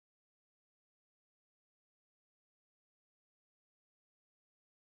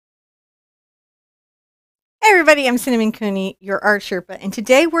everybody, I'm Cinnamon Cooney, your art Sherpa, and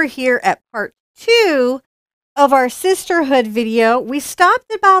today we're here at part 2 of our sisterhood video. We stopped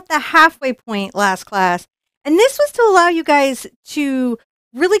about the halfway point last class, and this was to allow you guys to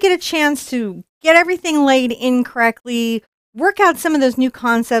really get a chance to get everything laid in correctly, work out some of those new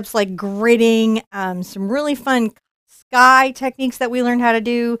concepts like gridding, some really fun sky techniques that we learned how to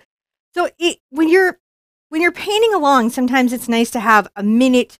do. So when you're painting along, sometimes it's nice to have a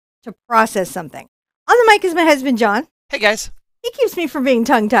minute to process something. On the mic is my husband, John. Hey, guys. He keeps me from being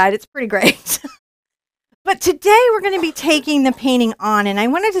tongue-tied. It's pretty great. But today we're going to be taking the painting on, and I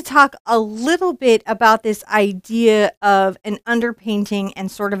wanted to talk a little bit about this idea of an underpainting and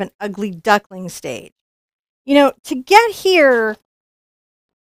sort of an ugly duckling stage. You know, to get here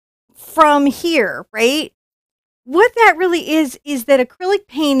from here, right? What that really is that acrylic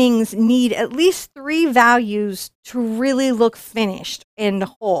paintings need at least 3 values to really look finished and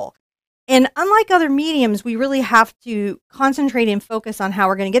whole. And unlike other mediums, we really have to concentrate and focus on how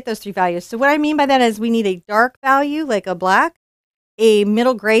we're going to get those 3 values. So what I mean by that is we need a dark value, like a black, a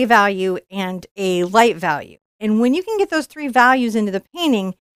middle gray value, and a light value. And when you can get those 3 values into the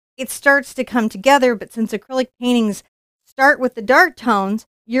painting, it starts to come together. But since acrylic paintings start with the dark tones,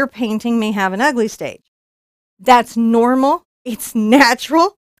 your painting may have an ugly stage. That's normal. It's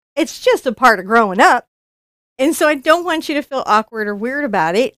natural. It's just a part of growing up. And so I don't want you to feel awkward or weird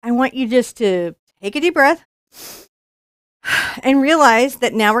about it. I want you just to take a deep breath and realize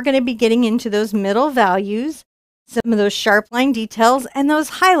that now we're going to be getting into those middle values, some of those sharp line details, and those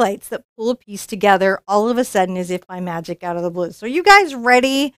highlights that pull a piece together all of a sudden as if by magic out of the blue. So are you guys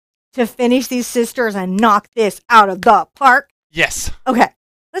ready to finish these sisters and knock this out of the park? Yes. Okay,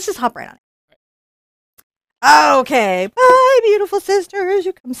 let's just hop right on it. Okay, bye, beautiful sisters.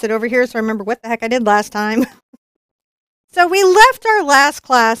 You come sit over here so I remember what the heck I did last time. So we left our last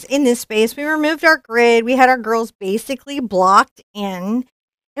class in this space. We removed our grid. We had our girls basically blocked in.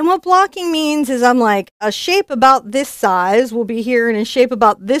 And what blocking means is I'm like, a shape about this size will be here and a shape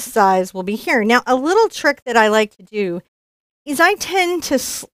about this size will be here. Now, a little trick that I like to do is I tend to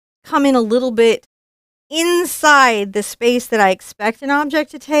come in a little bit inside the space that I expect an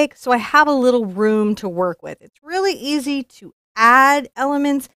object to take, so I have a little room to work with. It's really easy to add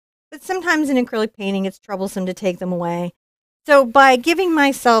elements, but sometimes in acrylic painting, it's troublesome to take them away. So by giving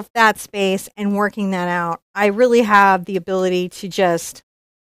myself that space and working that out, I really have the ability to just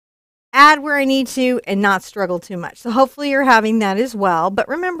add where I need to and not struggle too much. So hopefully you're having that as well. But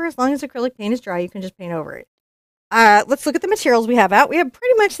remember, as long as acrylic paint is dry, you can just paint over it. Let's look at the materials we have out. We have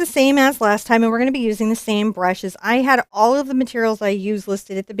pretty much the same as last time, and we're going to be using the same brushes. I had all of the materials I use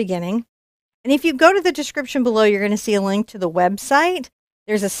listed at the beginning. And if you go to the description below, you're going to see a link to the website.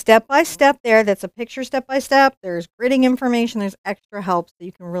 There's a step-by-step there. That's a picture step-by-step. There's gridding information. There's extra help so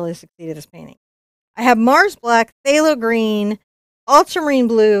you can really succeed at this painting. I have Mars Black, Phthalo Green, Ultramarine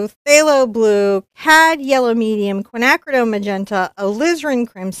Blue, Phthalo Blue, Cad Yellow Medium, Quinacridone Magenta, Alizarin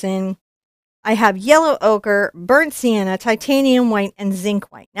Crimson. I have Yellow Ochre, Burnt Sienna, Titanium White, and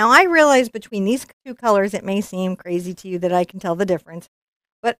Zinc White. Now, I realize between these 2 colors, it may seem crazy to you that I can tell the difference.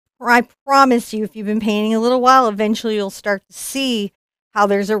 But I promise you, if you've been painting a little while, eventually you'll start to see how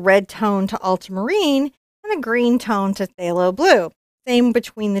there's a red tone to ultramarine and a green tone to phthalo blue. Same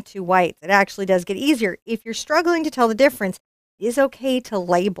between the 2 whites. It actually does get easier. If you're struggling to tell the difference, it is okay to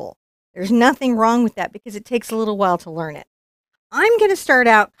label. There's nothing wrong with that because it takes a little while to learn it. I'm going to start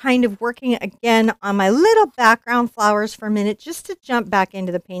out kind of working again on my little background flowers for a minute just to jump back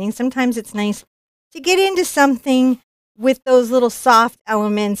into the painting. Sometimes it's nice to get into something with those little soft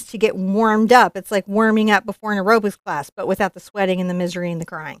elements to get warmed up. It's like warming up before an aerobics class, but without the sweating and the misery and the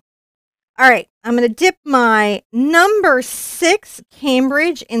crying. All right, I'm going to dip my number 6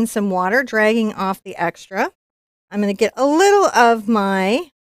 Cambridge in some water, dragging off the extra. I'm going to get a little of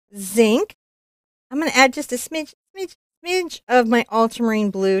my zinc. I'm going to add just a smidge of my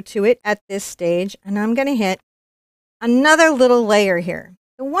ultramarine blue to it at this stage, and I'm going to hit another little layer here.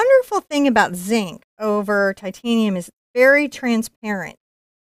 The wonderful thing about zinc over titanium is very transparent.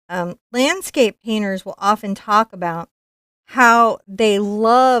 Landscape painters will often talk about how they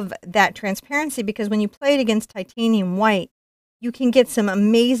love that transparency because when you play it against titanium white, you can get some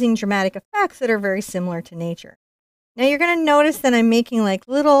amazing dramatic effects that are very similar to nature. Now you're going to notice that I'm making like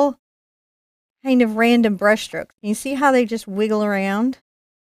little kind of random brush strokes. Can you see how they just wiggle around?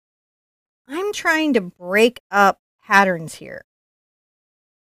 I'm trying to break up patterns here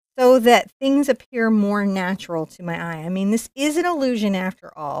so that things appear more natural to my eye. I mean, this is an illusion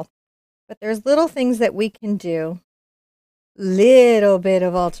after all, but there's little things that we can do. Little bit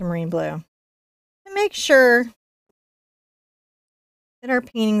of ultramarine blue to make sure that our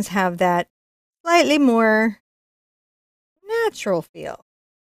paintings have that slightly more natural feel.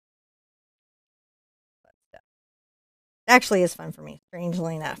 Actually is fun for me,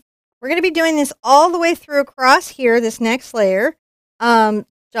 strangely enough. We're going to be doing this all the way through across here, this next layer. John,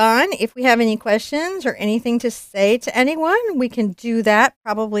 if we have any questions or anything to say to anyone, we can do that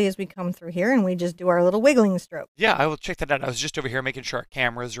probably as we come through here and we just do our little wiggling stroke. Yeah, I will check that out. I was just over here making sure our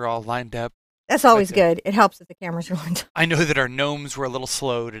cameras are all lined up. That's always good. It helps if the cameras are lined up. I know that our gnomes were a little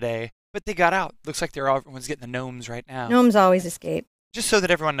slow today, but they got out. Looks like everyone's getting the gnomes right now. Gnomes always escape. Just so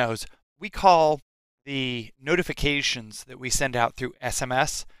that everyone knows, we call the notifications that we send out through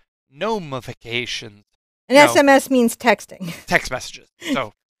SMS gnomifications. And SMS means texting. Text messages.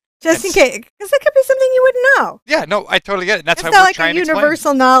 So just in case, because that could be something you wouldn't know. Yeah, no, I totally get it. That's why we're like trying to explain.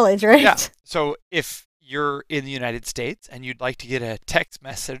 Universal knowledge, right? Yeah. So if you're in the United States and you'd like to get a text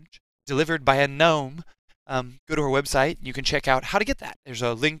message delivered by a gnome, go to our website. You can check out how to get that. There's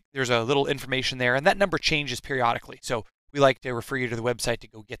a link. There's a little information there, and that number changes periodically. So we like to refer you to the website to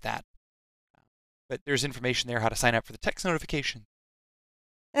go get that. But there's information there how to sign up for the text notification.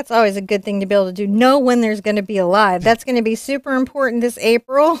 That's always a good thing to be able to do. Know when there's going to be a live. That's going to be super important this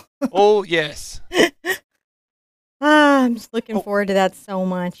April. Oh, yes. I'm just looking forward to that so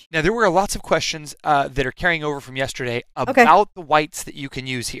much. Now, there were lots of questions that are carrying over from yesterday about the whites that you can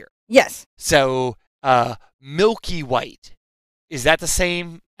use here. Yes. So, milky white, is that the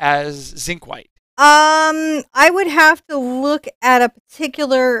same as zinc white? I would have to look at a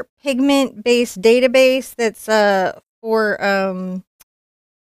particular pigment-based database that's for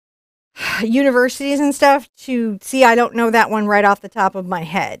universities and stuff to see. I don't know that one right off the top of my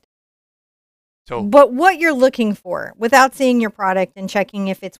head. So, but what you're looking for, without seeing your product and checking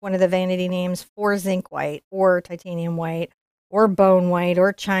if it's one of the vanity names for zinc white or titanium white or bone white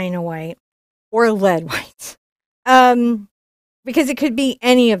or china white or lead white, because it could be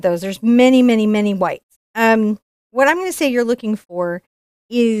any of those. There's many, many, many whites. What I'm going to say you're looking for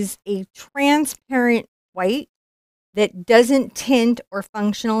is a transparent white that doesn't tint or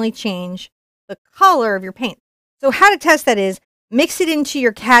functionally change the color of your paint. So how to test that is mix it into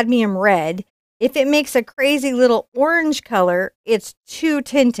your cadmium red. If it makes a crazy little orange color, it's too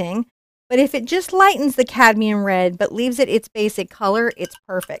tinting. But if it just lightens the cadmium red but leaves it its basic color, it's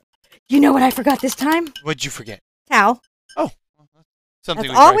perfect. You know what I forgot this time? What'd you forget? Towel. Oh. Something.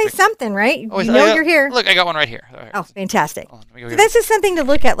 That's always something, right? Always, you know you're here. Look, I got one right here. Right. Oh, fantastic. So this is something to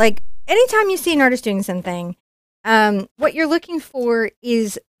look at. Like, anytime you see an artist doing something, what you're looking for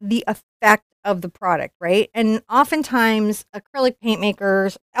is the effect of the product, right? And oftentimes, acrylic paint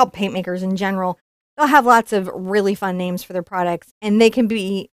makers in general, they'll have lots of really fun names for their products, and they can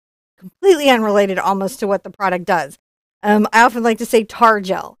be completely unrelated almost to what the product does. I often like to say tar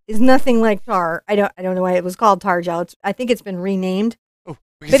gel is nothing like tar. I don't know why it was called tar gel. I think it's been renamed.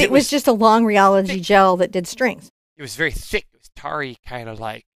 But it was just a long rheology gel that did strings. It was very thick. It was tarry, kind of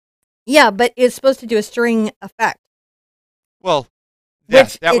like. Yeah, but it's supposed to do a string effect. Well, yeah,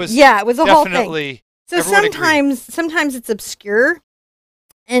 it was a whole thing. So sometimes it's obscure,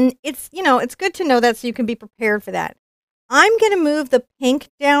 and it's good to know that so you can be prepared for that. I'm going to move the pink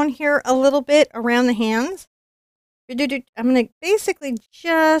down here a little bit around the hands. I'm going to basically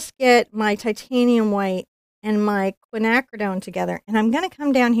just get my titanium white and my quinacridone together. And I'm going to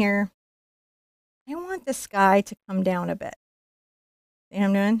come down here. I want the sky to come down a bit. See what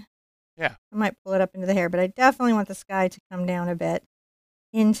I'm doing? Yeah. I might pull it up into the hair, but I definitely want the sky to come down a bit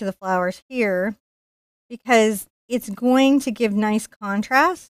into the flowers here because it's going to give nice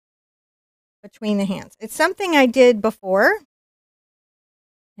contrast between the hands. It's something I did before,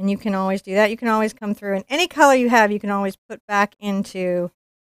 and you can always do that. You can always come through, and any color you have, you can always put back into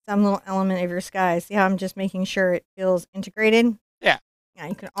some little element of your sky. See how I'm just making sure it feels integrated? Yeah. Yeah,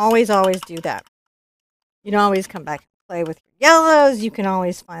 you can always do that. You can always come back and play with your yellows. You can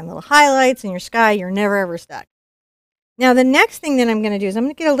always find little highlights in your sky. You're never, ever stuck. Now, the next thing that I'm going to do is I'm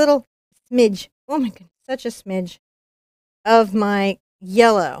going to get a little smidge. Oh, my goodness, such a smidge of my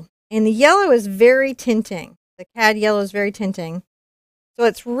yellow. And the yellow is very tinting. The cad yellow is very tinting. So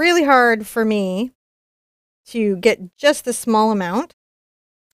it's really hard for me to get just the small amount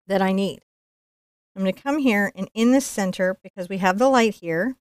that I need. I'm going to come here and in the center, because we have the light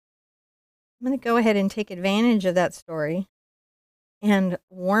here, I'm going to go ahead and take advantage of that story and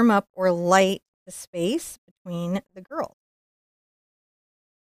warm up or light the space between the girls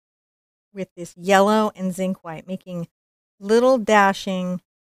with this yellow and zinc white, making little dashing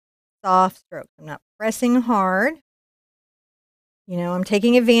soft strokes. I'm not pressing hard. I'm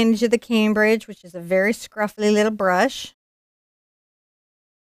taking advantage of the Cambridge, which is a very scruffy little brush.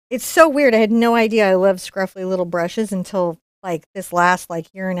 It's so weird. I had no idea I loved scruffy little brushes until this last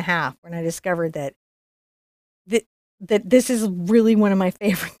year and a half when I discovered that that this is really one of my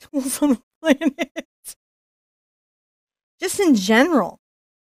favorite tools on the planet. Just in general.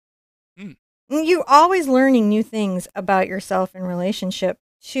 Mm. You're always learning new things about yourself in relationship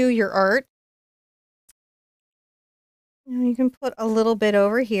to your art. You can put a little bit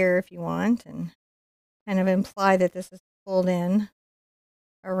over here if you want and kind of imply that this is pulled in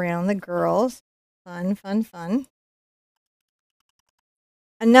around the girls. Fun, fun, fun.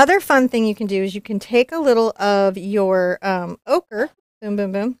 Another fun thing you can do is you can take a little of your ochre, boom,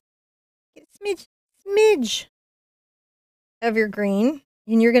 boom, boom, get a smidge of your green,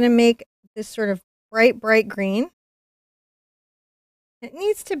 and you're going to make this sort of bright, bright green. It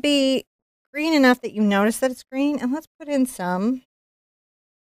needs to be green enough that you notice that it's green, and let's put in some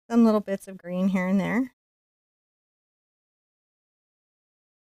little bits of green here and there.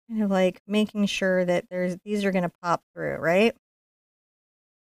 Kind of like making sure that these are going to pop through, right?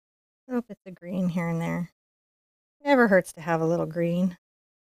 Little bits of green here and there. Never hurts to have a little green.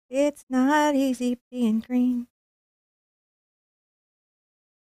 It's not easy being green.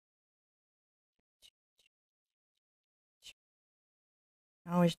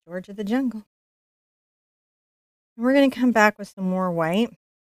 Always George of the Jungle. And we're going to come back with some more white.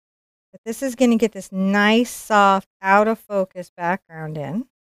 But this is going to get this nice, soft, out of focus background in,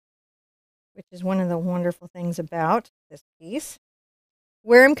 which is one of the wonderful things about this piece.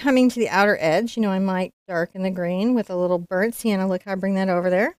 Where I'm coming to the outer edge, I might darken the green with a little burnt sienna. Look how I bring that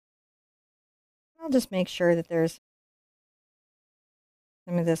over there. I'll just make sure that there's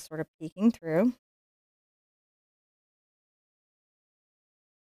some of this sort of peeking through.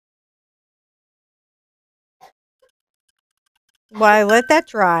 While I let that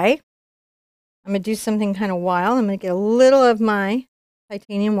dry, I'm going to do something kind of wild. I'm going to get a little of my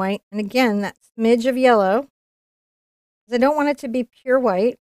titanium white. And again, that smidge of yellow. Because I don't want it to be pure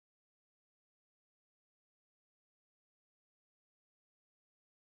white.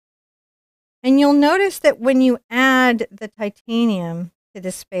 And you'll notice that when you add the titanium to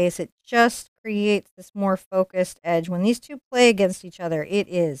this space, it just creates this more focused edge. When these two play against each other, it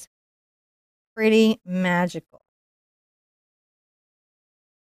is pretty magical.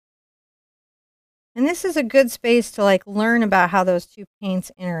 And this is a good space to learn about how those two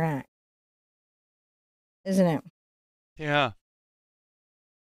paints interact. Isn't it? Yeah.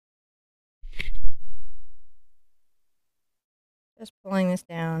 Just pulling this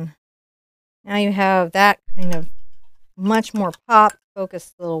down. Now you have that kind of much more pop,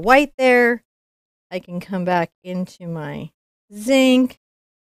 focused little white there. I can come back into my zinc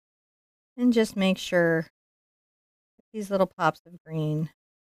and just make sure that these little pops of green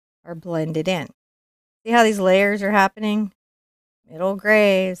are blended in. See how these layers are happening? Middle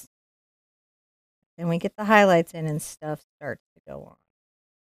grays. Then we get the highlights in and stuff starts to go on.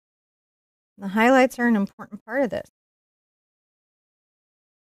 The highlights are an important part of this.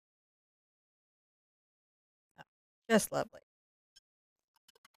 Oh, just lovely.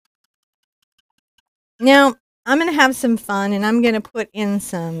 Now, I'm going to have some fun, and I'm going to put in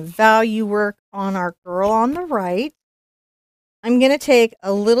some value work on our girl on the right. I'm going to take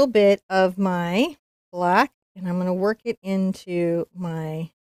a little bit of my black, and I'm going to work it into my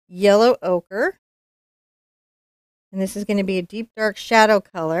yellow ochre. And this is going to be a deep dark shadow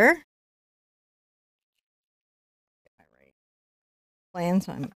color. Plan,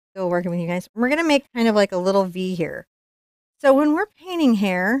 so I'm still working with you guys. We're going to make kind of like a little V here. So when we're painting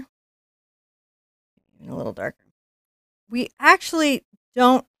hair, a little darker, we actually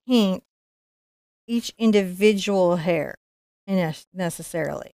don't paint each individual hair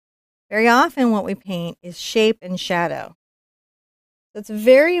necessarily. Very often what we paint is shape and shadow. So it's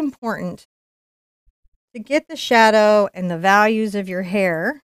very important to get the shadow and the values of your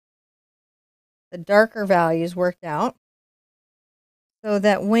hair, the darker values worked out, so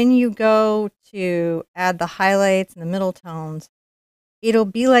that when you go to add the highlights and the middle tones, it'll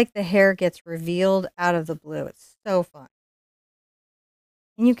be like the hair gets revealed out of the blue. It's so fun.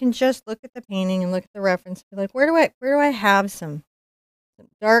 And you can just look at the painting and look at the reference and be like, where do I have some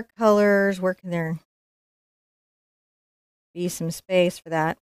dark colors? Where can there be some space for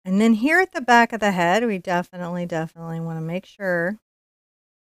that? And then here at the back of the head, we definitely want to make sure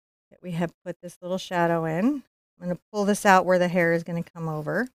that we have put this little shadow in. I'm going to pull this out where the hair is going to come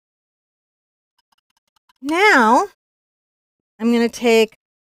over. Now, I'm going to take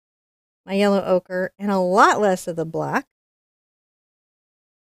my yellow ochre and a lot less of the black.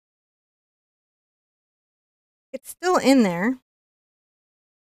 It's still in there.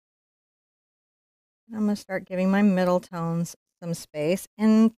 I'm going to start giving my middle tones some space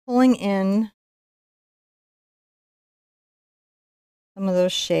and pulling in some of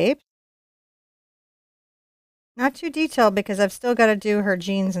those shapes. Not too detailed because I've still got to do her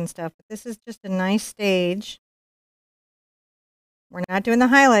jeans and stuff, but this is just a nice stage. We're not doing the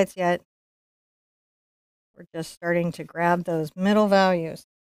highlights yet. We're just starting to grab those middle values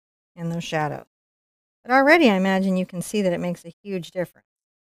and those shadows. But already I imagine you can see that it makes a huge difference.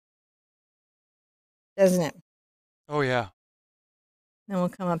 Doesn't it? Oh, yeah. Then we'll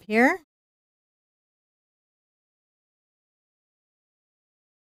come up here.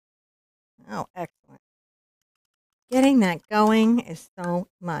 Oh, excellent. Getting that going is so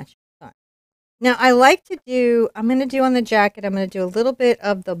much fun. Now, I like to do, I'm going to do on the jacket, I'm going to do a little bit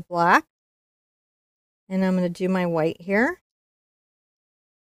of the black. And I'm going to do my white here.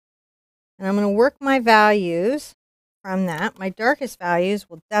 And I'm going to work my values from that. My darkest values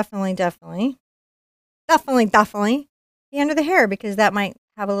will definitely be under the hair because that might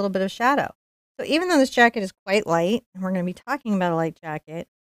have a little bit of shadow. So even though this jacket is quite light, and we're going to be talking about a light jacket,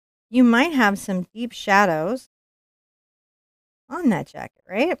 you might have some deep shadows on that jacket,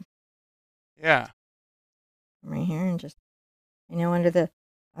 right? Yeah. Right here, and just, I know under the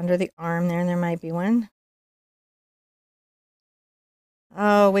arm there might be one.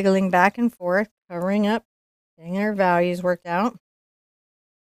 Oh, wiggling back and forth, covering up, getting our values worked out.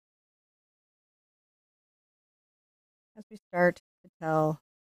 As we start to tell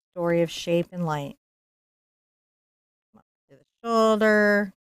the story of shape and light. Up to the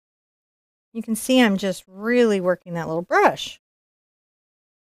shoulder. You can see I'm just really working that little brush.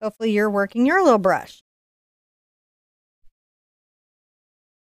 Hopefully you're working your little brush.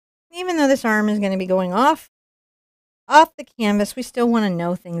 Even though this arm is going to be going off the canvas, we still want to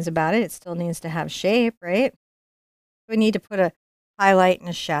know things about it. It still needs to have shape, right? We need to put a highlight and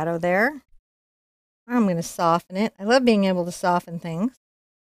a shadow there. I'm going to soften it. I love being able to soften things.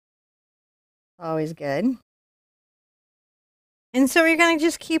 Always good. And so we're going to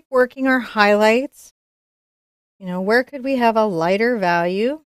just keep working our highlights. You know, where could we have a lighter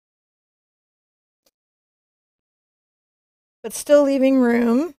value, but still leaving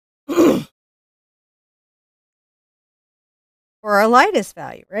room for our lightest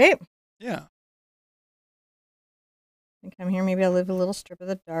value, right? Yeah. And come here, maybe I'll leave a little strip of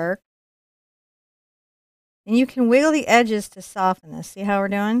the dark. And you can wiggle the edges to soften this. See how we're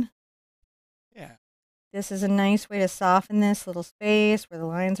doing? Yeah. This is a nice way to soften this little space where the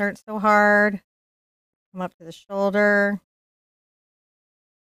lines aren't so hard. Come up to the shoulder.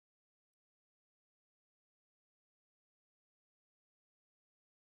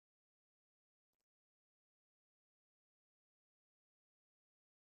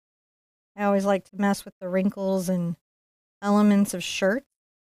 I always like to mess with the wrinkles and elements of shirts.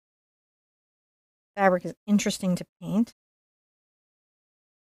 Fabric is interesting to paint.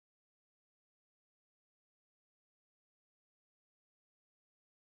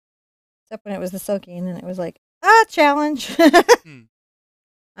 Except when it was the silky, and then it was like, challenge. I'm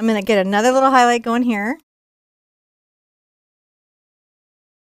going to get another little highlight going here.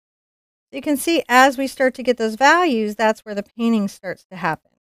 You can see as we start to get those values, that's where the painting starts to happen.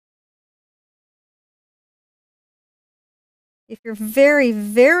 If you're very,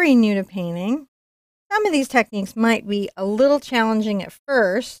 very new to painting, some of these techniques might be a little challenging at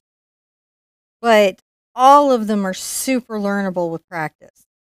first, but all of them are super learnable with practice.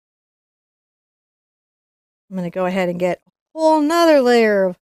 I'm going to go ahead and get a whole nother layer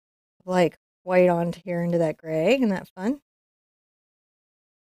of like white onto here into that gray. Isn't that fun?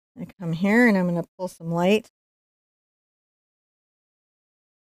 I come here and I'm going to pull some light.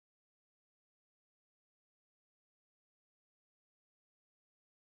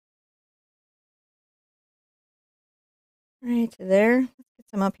 Right to there. Let's get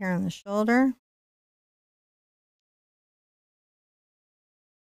some up here on the shoulder.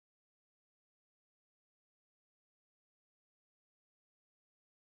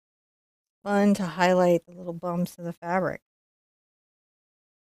 Fun to highlight the little bumps of the fabric.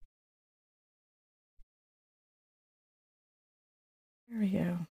 There we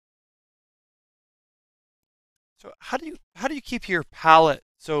go. So how do you keep your palette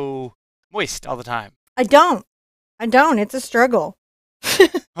so moist all the time? I don't. It's a struggle.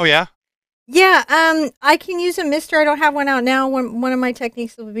 Oh yeah? Yeah, I can use a mister. I don't have one out now. One of my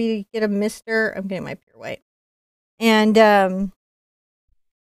techniques will be to get a mister. I'm getting my pure white. And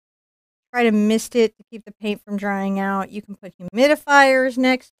try to mist it to keep the paint from drying out. You can put humidifiers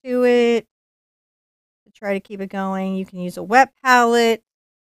next to it to try to keep it going. You can use a wet palette.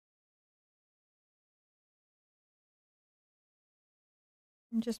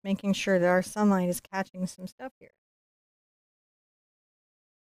 I'm just making sure that our sunlight is catching some stuff here.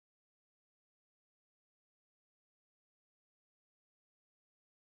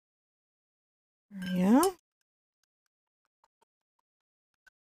 There we go.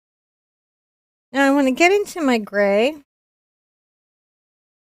 when I get into my gray,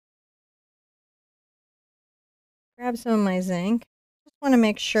 grab some of my zinc. Just want to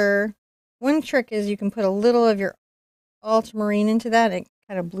make sure. One trick is you can put a little of your ultramarine into that. It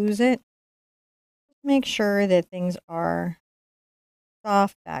kind of blues it. Make sure that things are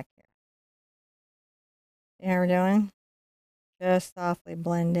soft back here. See how we're doing? Just softly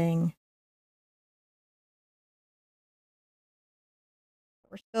blending.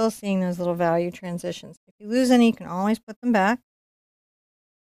 We're still seeing those little value transitions. If you lose any, you can always put them back.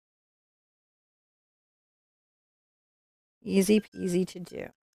 Easy peasy to do.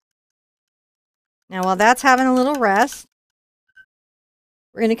 Now, while that's having a little rest,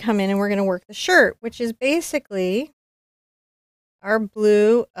 we're going to come in and we're going to work the shirt, which is basically our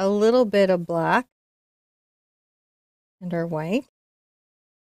blue, a little bit of black, and our white.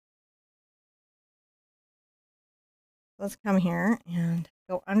 Let's come here and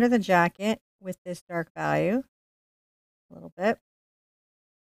go under the jacket with this dark value a little bit.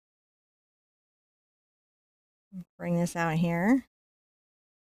 Bring this out here.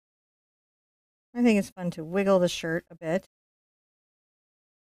 I think it's fun to wiggle the shirt a bit.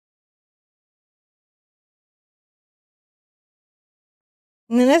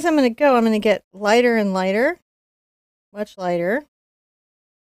 And then as I'm going to go, I'm going to get lighter and lighter, much lighter.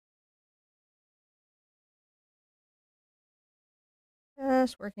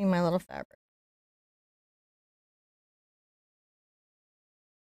 Just working my little fabric.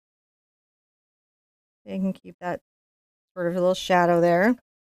 You can keep that sort of a little shadow there.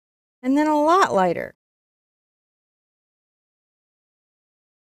 And then a lot lighter.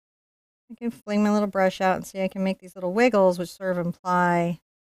 I can fling my little brush out and see I can make these little wiggles, which sort of imply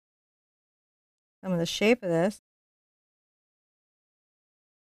some of the shape of this.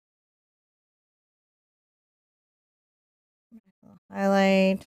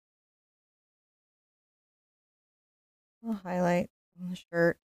 Highlight. A little highlight on the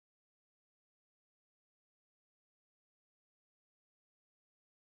shirt.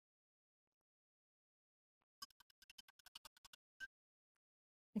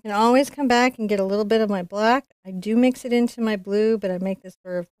 I can always come back and get a little bit of my black. I do mix it into my blue, but I make this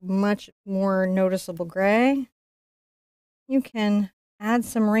sort of much more noticeable gray. You can add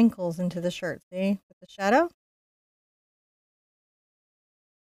some wrinkles into the shirt, see, with the shadow.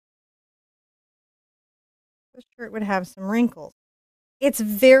 The shirt would have some wrinkles. It's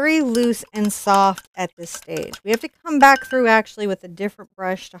very loose and soft at this stage. We have to come back through actually with a different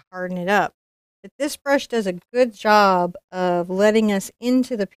brush to harden it up. But this brush does a good job of letting us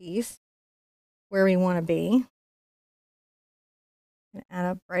into the piece where we want to be. I'm going to add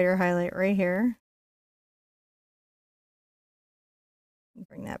a brighter highlight right here.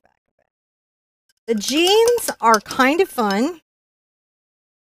 Bring that back a bit. The jeans are kind of fun.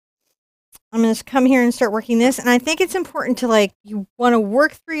 I'm going to come here and start working this. And I think it's important to you want to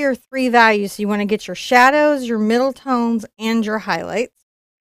work through your three values. So you want to get your shadows, your middle tones, and your highlights.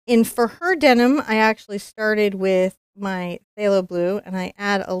 And for her denim, I actually started with my phthalo blue and I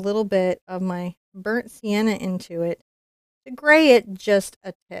add a little bit of my burnt sienna into it to gray it just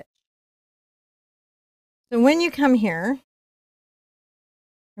a titch. So when you come here,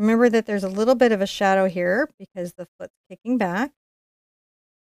 remember that there's a little bit of a shadow here because the foot's kicking back.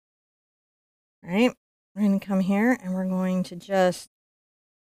 All right, we're going to come here and we're going to just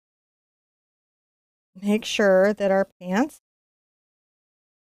make sure that our pants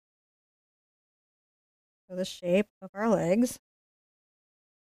are the shape of our legs.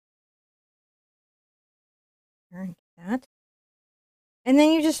 Like that. And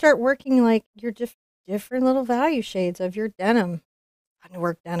then you just start working like your different little value shades of your denim. Fun to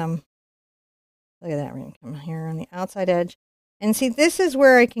work denim. Look at that. We're going to come here on the outside edge. And see, this is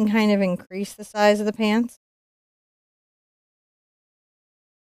where I can kind of increase the size of the pants.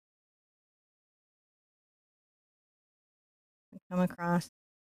 Come across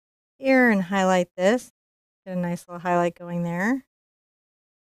here and highlight this. Get a nice little highlight going there. And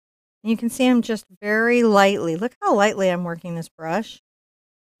you can see I'm just very lightly, look how lightly I'm working this brush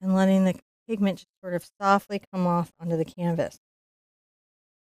and letting the pigment just sort of softly come off onto the canvas.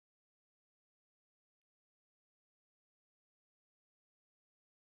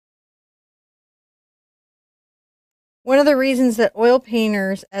 One of the reasons that oil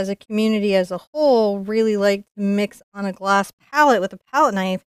painters as a community as a whole really like to mix on a glass palette with a palette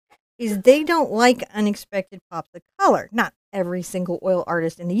knife is they don't like unexpected pops of color. Not every single oil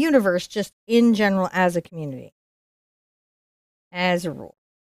artist in the universe, just in general as a community. As a rule.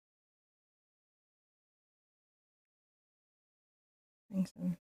 Bring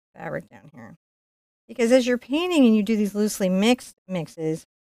some fabric down here. Because as you're painting and you do these loosely mixed mixes,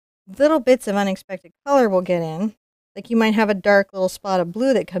 little bits of unexpected color will get in. Like you might have a dark little spot of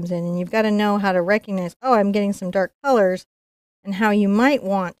blue that comes in, and you've got to know how to recognize, oh, I'm getting some dark colors, and how you might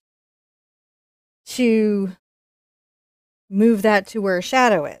want to move that to where a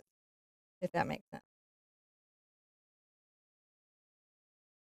shadow is, if that makes sense.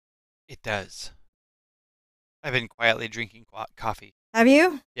 It does. I've been quietly drinking coffee. Have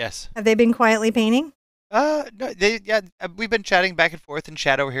you? Yes. Have they been quietly painting? No, we've been chatting back and forth in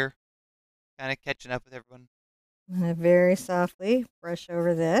shadow here, kind of catching up with everyone. I'm going to very softly brush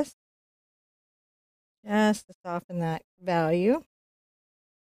over this, just to soften that value.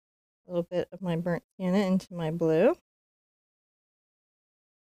 A little bit of my burnt sienna into my blue.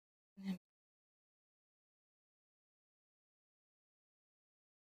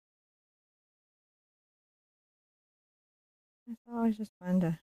 It's always just fun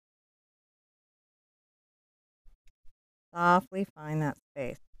to softly find that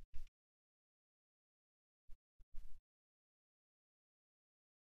space.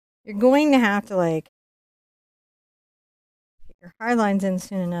 You're going to have to like get your hard lines in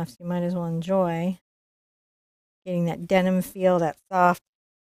soon enough, so you might as well enjoy getting that denim feel, that soft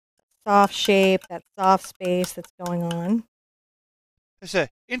shape, that soft space that's going on. It's an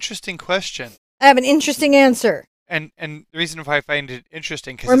interesting question. I have an interesting answer. And the reason why I find it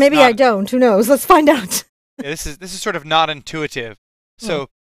interesting, because or maybe I don't. Who knows? Let's find out. Yeah, this is sort of not intuitive. So,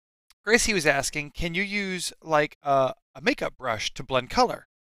 Gracie was asking, can you use like a makeup brush to blend color?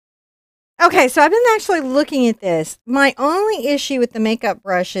 Okay, so I've been actually looking at this. My only issue with the makeup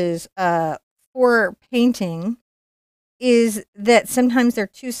brushes for painting is that sometimes they're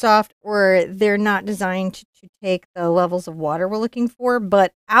too soft or they're not designed to take the levels of water we're looking for.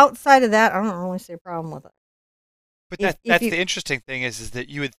 But outside of that, I don't really see a problem with it. But that's the interesting thing is that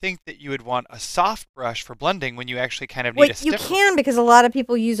you would think that you would want a soft brush for blending when you actually kind of need a stiffer. You can, because a lot of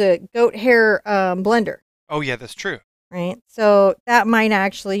people use a goat hair blender. Oh yeah, that's true. Right, so that might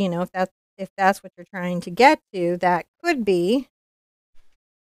actually, if that's what you're trying to get to, that could be.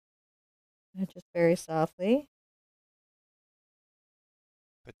 Just very softly.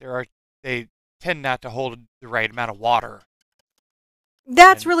 But they tend not to hold the right amount of water.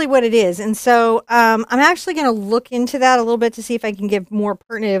 That's really what it is. And so I'm actually going to look into that a little bit to see if I can give more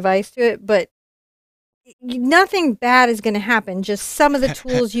pertinent advice to it. But nothing bad is going to happen. Just some of the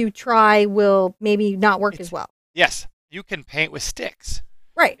tools you try will maybe not work as well. Yes, you can paint with sticks.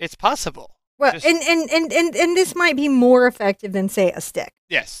 Right. It's possible. Well, and this might be more effective than, say, a stick.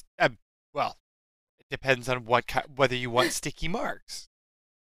 Yes. Well, it depends on whether you want sticky marks.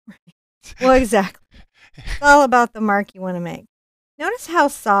 Right. Well, exactly. It's all about the mark you want to make. Notice how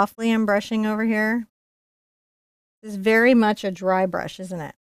softly I'm brushing over here? This is very much a dry brush, isn't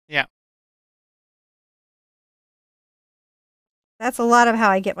it? Yeah. That's a lot of how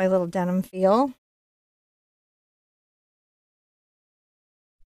I get my little denim feel.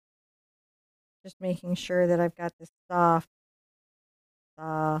 Just making sure that I've got this soft.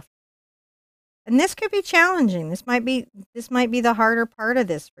 And this could be challenging. This might be the harder part of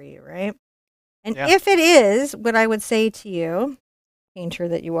this for you, right? And if it is, what I would say to you, painter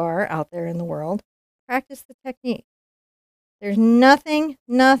that you are out there in the world, practice the technique. There's nothing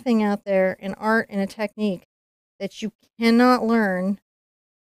out there in art and a technique that you cannot learn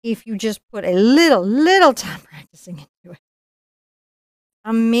if you just put a little time practicing into it.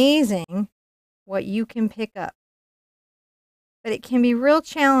 Amazing what you can pick up. But it can be real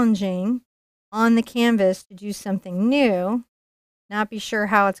challenging on the canvas to do something new, not be sure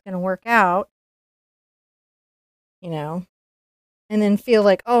how it's going to work out, and then feel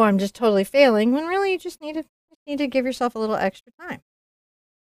like, oh, I'm just totally failing, when really you just need to give yourself a little extra time.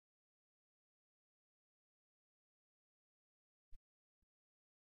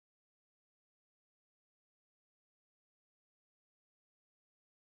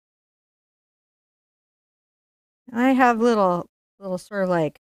 I have little sort of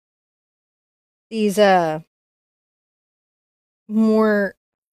like these more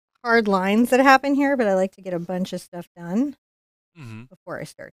hard lines that happen here, but I like to get a bunch of stuff done before I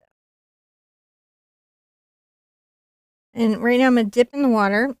start that. And right now I'm going to dip in the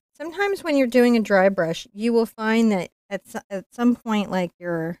water. Sometimes when you're doing a dry brush, you will find that at some point, like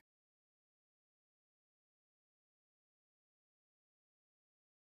your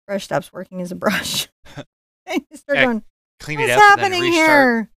brush stops working as a brush. And you start going, clean what's it up happening and then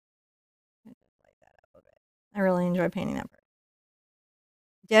here? I just light that up a bit. I really enjoy painting that part.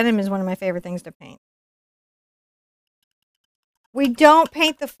 Denim is one of my favorite things to paint. We don't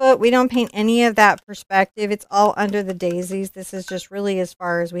paint the foot. We don't paint any of that perspective. It's all under the daisies. This is just really as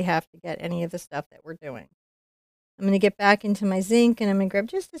far as we have to get any of the stuff that we're doing. I'm going to get back into my zinc and I'm going to grab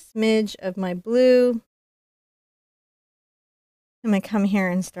just a smidge of my blue. I'm going to come here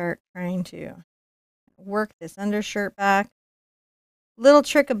and start trying to work this undershirt back. Little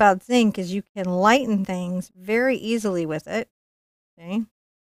trick about zinc is you can lighten things very easily with it. Okay.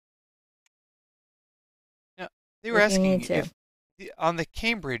 Now, they were If you need asking to. if on the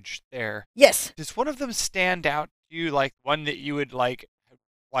Cambridge there, Yes. does one of them stand out to you, like one that you would like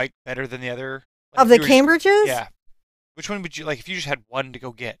better than the other? Like Of if the you were just- Cambridges? yeah. Which one would you like if you just had one to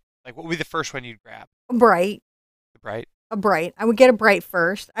go get? Like, what would be the first one you'd grab? Bright. The bright. A bright. I would get a bright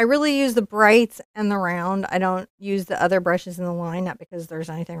first. I really use the brights and the round. I don't use the other brushes in the line, not because there's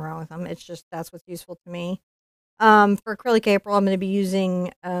anything wrong with them. It's just that's what's useful to me. For acrylic April, I'm going to be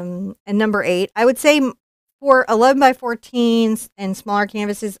using a number 8. I would say for 11 by 14s and smaller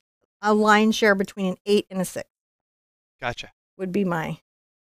canvases, a line share between an 8 and a 6. Gotcha. Would be my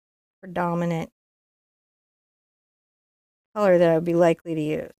predominant color that I would be likely to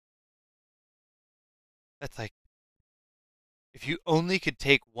use. That's like, if you only could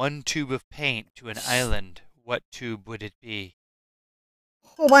take one tube of paint to an island, what tube would it be?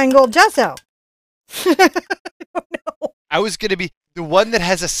 Hawaiian gold gesso. I don't know. I was going to be the one that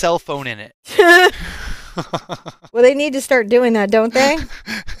has a cell phone in it. Well, they need to start doing that, don't they?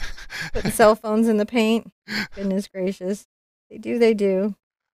 Putting cell phones in the paint. Goodness gracious. They do.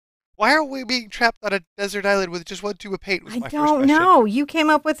 Why are we being trapped on a desert island with just one tube of paint? Was I my first don't question. know. You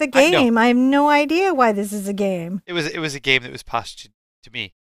came up with a game. I have no idea why this is a game. It was a game that was posed to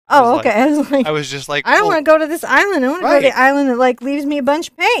me. Oh, okay. I was just like, I don't want to go to this island. I want to go to the island that like leaves me a bunch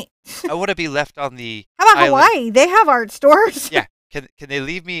of paint. I want to be left on the How about island. Hawaii? They have art stores. Yeah. Can they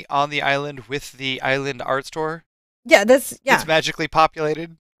leave me on the island with the island art store? Yeah, It's magically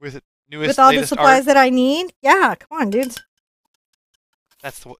populated with newest, with all the latest supplies art. that I need. Yeah, come on, dudes.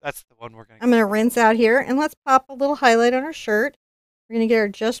 That's the one we're gonna. I'm gonna rinse out here and let's pop a little highlight on our shirt. We're gonna get her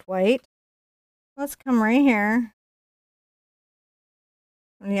just white. Let's come right here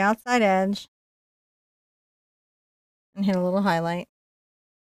on the outside edge and hit a little highlight.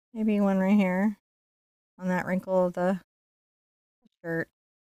 Maybe one right here on that wrinkle of the shirt.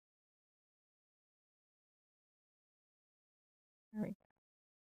 There we go.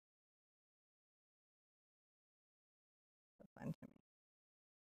 So fun to me.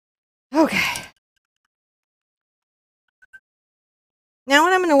 Okay. Now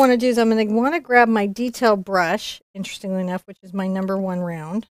what I'm going to want to do is I'm going to want to grab my detail brush, interestingly enough, which is my number 1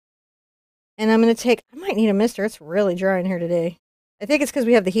 round. And I'm going to take, I might need a mister. It's really dry in here today. I think it's because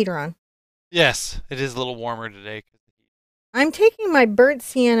we have the heater on. Yes, it is a little warmer today. I'm taking my burnt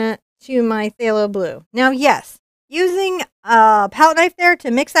sienna to my phthalo blue. Now, yes, using a palette knife there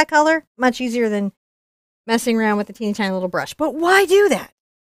to mix that color, much easier than messing around with a teeny tiny little brush. But why do that?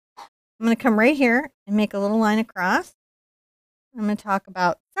 I'm going to come right here and make a little line across. I'm going to talk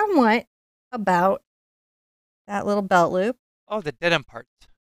somewhat about that little belt loop. Oh, the denim part.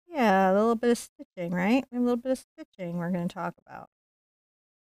 Yeah, a little bit of stitching, right? A little bit of stitching we're going to talk about.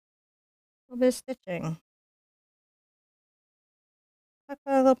 A little bit of stitching. Talk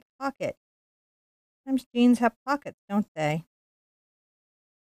about a little pocket. Sometimes jeans have pockets, don't they?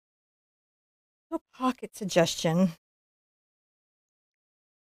 Little pocket suggestion.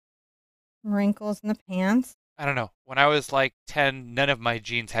 Wrinkles in the pants. I don't know. When I was like 10, none of my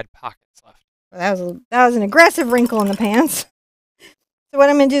jeans had pockets left. Well, that was an aggressive wrinkle in the pants. So what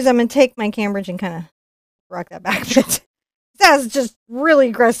I'm going to do is I'm going to take my Cambridge and kind of rock that back a bit. That's just really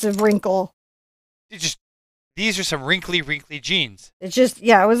aggressive wrinkle. These are some wrinkly jeans. It's just,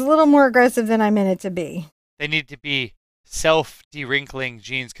 yeah, it was a little more aggressive than I meant it to be. They need to be self-de-wrinkling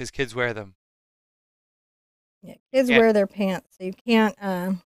jeans because kids wear them. Yeah, kids wear their pants, so you can't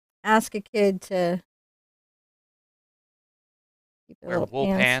ask a kid to keep their Wear wool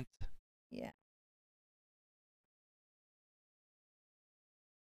pants. Yeah.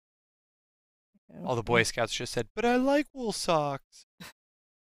 All the Boy Scouts just said, but I like wool socks.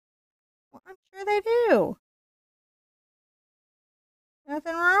 Well, I'm sure they do.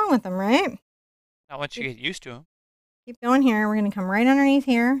 Nothing wrong with them, right? Not once you get used to them. Keep going here. We're going to come right underneath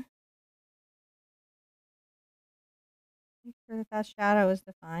here. Make sure that shadow is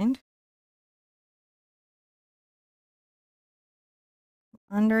defined.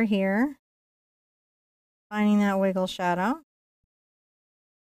 Under here. Finding that wiggle shadow.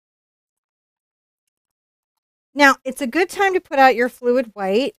 Now, it's a good time to put out your fluid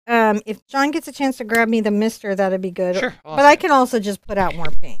white. If John gets a chance to grab me the mister, that'd be good. Sure. But I can also just put out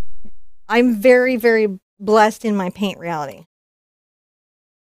more paint. I'm very, very blessed in my paint reality.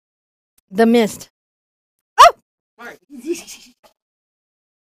 The mist. Oh! Sorry.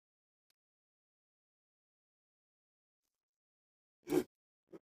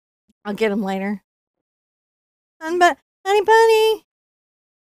 I'll get them later. Honey bunny.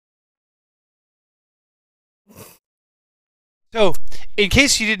 So, in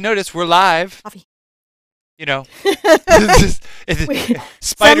case you didn't notice, we're live. Coffee. You know,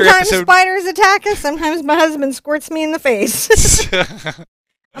 spider Sometimes episode. spiders attack us. Sometimes my husband squirts me in the face.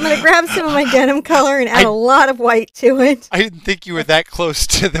 I'm going to grab some of my denim color and add a lot of white to it. I didn't think you were that close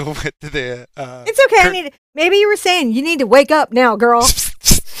to the. It's okay. Maybe you were saying you need to wake up now, girl.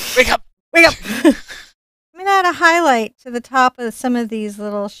 Wake up! Wake up! I'm going to add a highlight to the top of some of these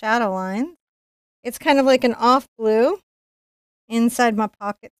little shadow lines. It's kind of like an off blue inside my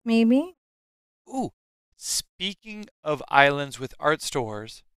pockets, maybe. Ooh, speaking of islands with art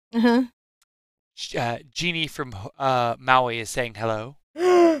stores, Jeannie from Maui is saying hello.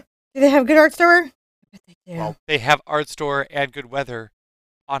 Do they have a good art store? I bet they do. Well, they have art store and good weather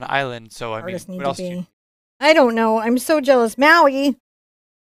on island, so I mean, what else do you... I don't know. I'm so jealous. Maui,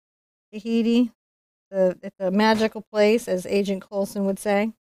 Tahiti, it's a magical place, as Agent Coulson would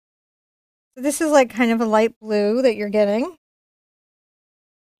say. So this is like kind of a light blue that you're getting.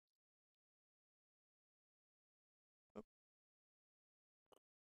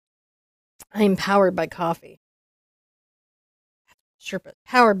 I'm powered by coffee. Sherpa,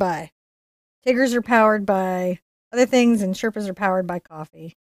 powered by. Tigers are powered by other things, and Sherpas are powered by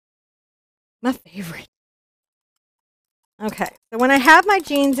coffee. My favorite. Okay, so when I have my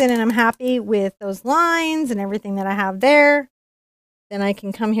jeans in and I'm happy with those lines and everything that I have there, then I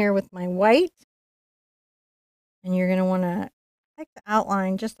can come here with my white. And you're going to want to like to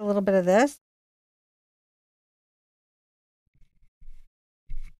outline just a little bit of this.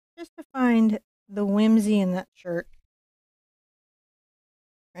 Just to find the whimsy in that shirt.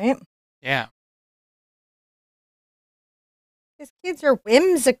 Right? Yeah. Because kids are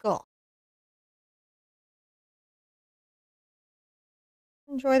whimsical.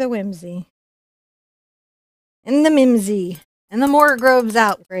 Enjoy the whimsy. And the mimsy. And the more it grows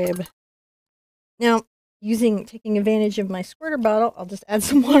out, Grabe. Now, taking advantage of my squirter bottle, I'll just add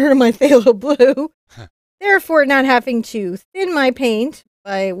some water to my phthalo blue. Therefore, not having to thin my paint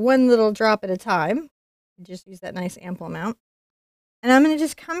by one little drop at a time. Just use that nice ample amount. And I'm going to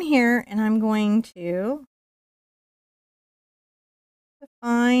just come here and I'm going to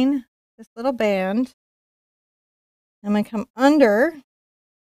define this little band. I'm going to come under.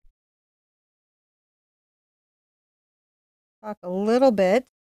 Talk a little bit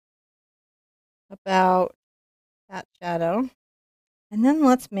about that shadow. And then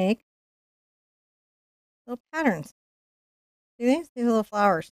let's make little patterns. See these? These little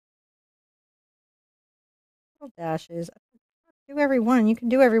flowers. Little dashes. Do every one. You can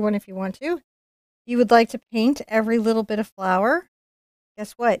do every one if you want to. If you would like to paint every little bit of flower,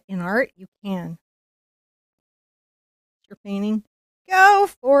 guess what? In art, you can. You're painting. Go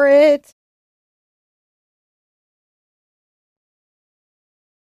for it.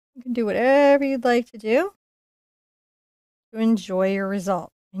 You can do whatever you'd like to do to enjoy your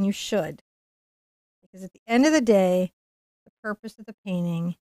result. And you should. Because at the end of the day, the purpose of the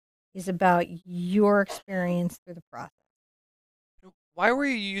painting is about your experience through the process. Why were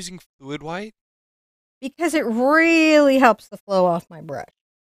you using fluid white? Because it really helps the flow off my brush.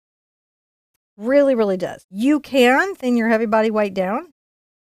 Really, really does. You can thin your heavy body white down.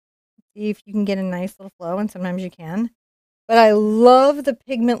 See if you can get a nice little flow, and sometimes you can. But I love the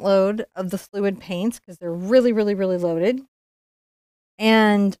pigment load of the fluid paints because they're really, really, really loaded.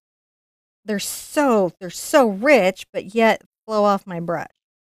 And they're so rich, but yet flow off my brush.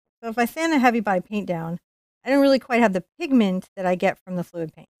 So if I thin a heavy body paint down, I don't really quite have the pigment that I get from the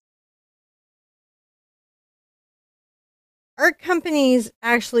fluid paint. Art companies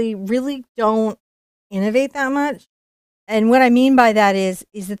actually really don't innovate that much. And what I mean by that is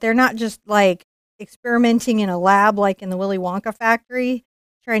that they're not just like experimenting in a lab like in the Willy Wonka factory,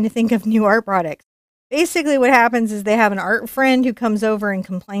 trying to think of new art products. Basically what happens is they have an art friend who comes over and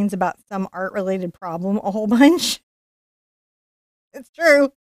complains about some art-related problem a whole bunch. It's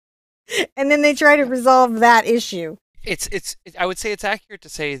true. And then they try to resolve that issue. I would say it's accurate to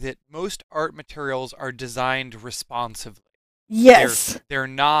say that most art materials are designed responsively. Yes. They're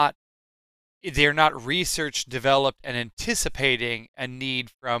not research developed and anticipating a need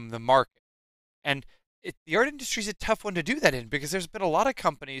from the market. And the art industry is a tough one to do that in because there's been a lot of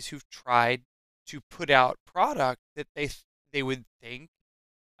companies who've tried to put out product that they would think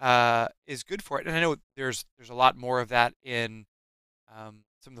is good for it. And I know there's a lot more of that in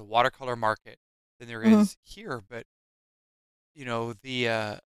some of the watercolor market than there is here, but you know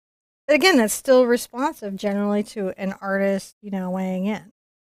But again, that's still responsive generally to an artist, weighing in.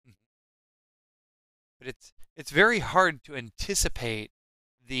 But it's very hard to anticipate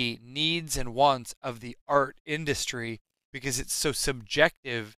the needs and wants of the art industry, because it's so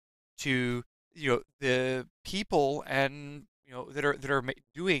subjective to the people and that are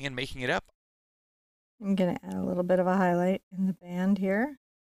doing and making it up. I'm going to add a little bit of a highlight in the band here.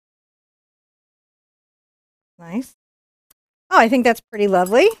 Nice. Oh, I think that's pretty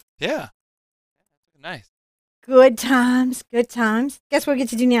lovely. Yeah. Nice. Good times, good times. Guess what we get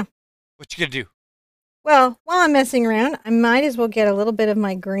to do now? What you gonna do? Well, while I'm messing around, I might as well get a little bit of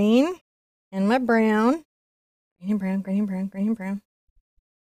my green and my brown. Green and brown, green and brown, green and brown.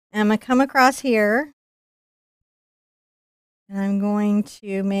 And I'm going to come across here. And I'm going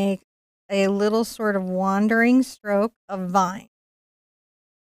to make a little sort of wandering stroke of vine.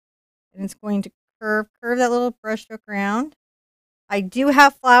 And it's going to curve that little brush stroke around. I do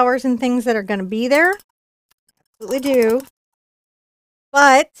have flowers and things that are going to be there. Absolutely do.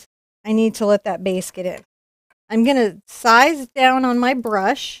 But I need to let that base get in. I'm going to size down on my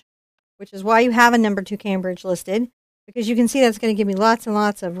brush, which is why you have a number 2 Cambridge listed, because you can see that's going to give me lots and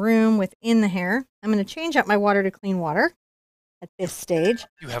lots of room within the hair. I'm going to change out my water to clean water at this stage.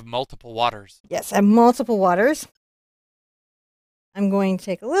 You have multiple waters. Yes, I have multiple waters. I'm going to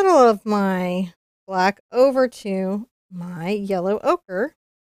take a little of my black over to my yellow ochre.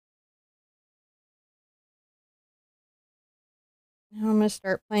 Now I'm going to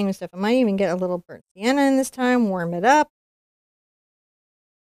start playing with stuff. I might even get a little burnt sienna in this time, warm it up.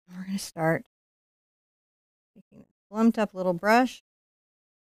 We're going to start taking a lumped up little brush.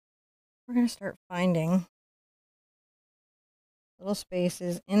 We're going to start finding little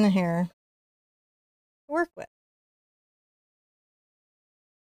spaces in the hair to work with.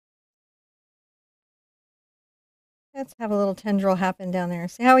 Let's have a little tendril happen down there.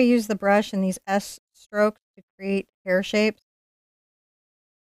 See how we use the brush and these S strokes to create hair shapes?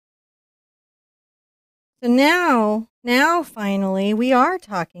 So now finally we are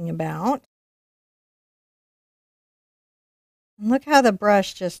talking about, and look how the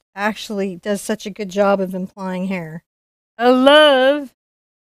brush just actually does such a good job of implying hair. I love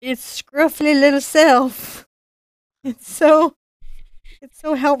its scruffy little self. It's so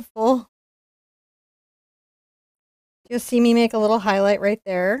helpful. You'll see me make a little highlight right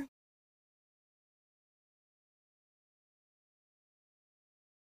there.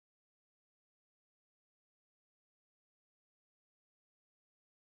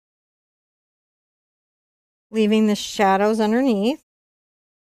 Leaving the shadows underneath.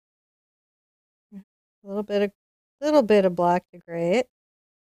 A little bit of black to gray it.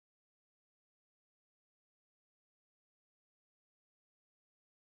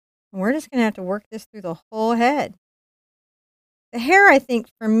 And we're just going to have to work this through the whole head. The hair, I think,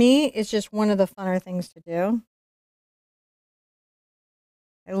 for me, is just one of the funner things to do.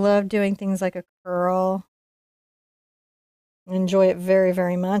 I love doing things like a curl. I enjoy it very,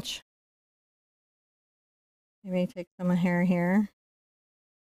 very much. Maybe take some hair here.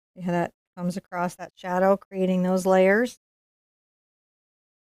 See how that comes across that shadow, creating those layers.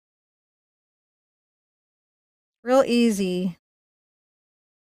 Real easy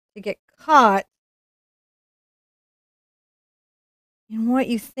to get caught in what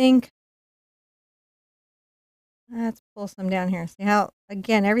you think. Let's pull some down here. See how,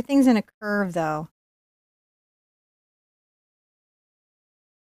 again, everything's in a curve though.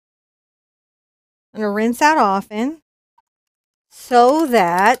 I'm going to rinse out often so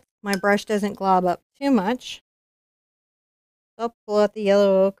that my brush doesn't glob up too much. I'll pull out the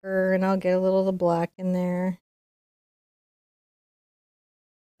yellow ochre and I'll get a little of the black in there.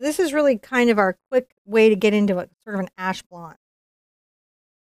 This is really kind of our quick way to get into a sort of an ash blonde.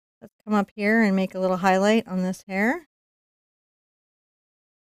 Let's come up here and make a little highlight on this hair.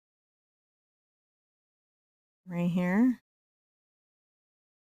 Right here.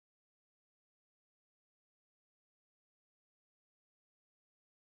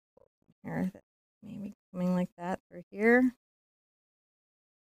 Here, maybe coming like that through here.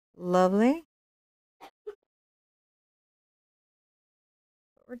 Lovely.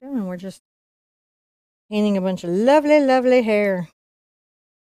 What we're doing, we're just painting a bunch of lovely, lovely hair.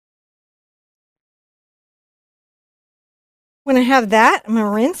 When I have that, I'm going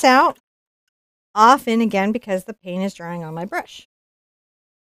to rinse out often again because the paint is drying on my brush.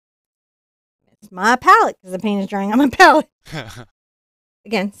 It's my palette because the paint is drying on my palette.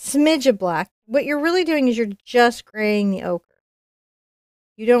 Again, smidge of black. What you're really doing is you're just graying the ochre.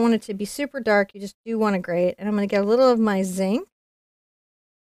 You don't want it to be super dark. You just do want to gray it. And I'm going to get a little of my zinc.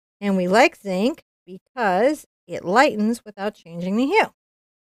 And we like zinc because it lightens without changing the hue.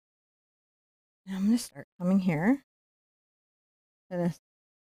 Now I'm going to start coming here to this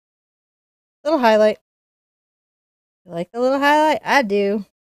little highlight. You like the little highlight? I do.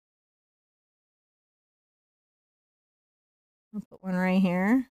 put one right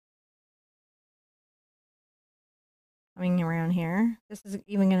here. Coming around here. This is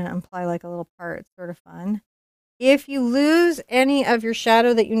even going to imply like a little part. It's sort of fun. If you lose any of your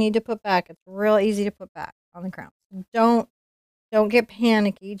shadow that you need to put back, it's real easy to put back on the crown. Don't get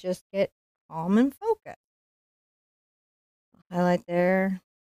panicky. Just get calm and focus. Highlight there.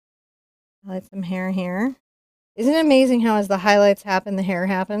 Highlight some hair here. Isn't it amazing how as the highlights happen, the hair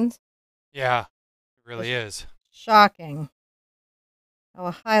happens? Yeah, it really is. Shocking. How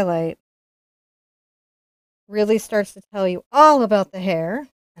a highlight really starts to tell you all about the hair.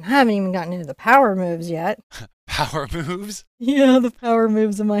 And I haven't even gotten into the power moves yet. Power moves? Yeah, the power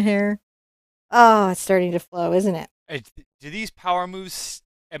moves of my hair. Oh, it's starting to flow, isn't it? Do these power moves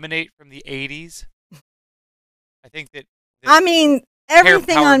emanate from the 80s? I think that I mean,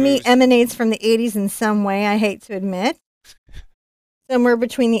 everything on me moves emanates from the 80s in some way, I hate to admit. Somewhere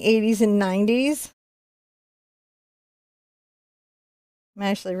between the 80s and 90s. I'm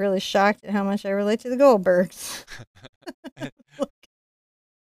actually really shocked at how much I relate to the Goldbergs.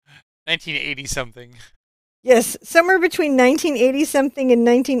 1980 something. Yes, somewhere between 1980 something and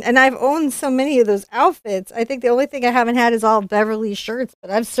and I've owned so many of those outfits. I think the only thing I haven't had is all Beverly shirts,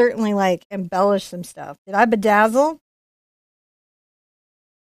 but I've certainly like embellished some stuff. Did I bedazzle?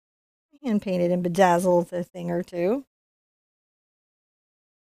 Hand painted and bedazzled a thing or two.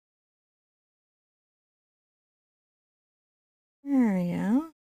 There we go.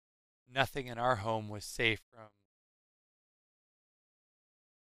 Nothing in our home was safe from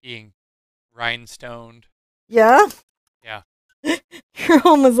being rhinestoned. Yeah? Yeah. Your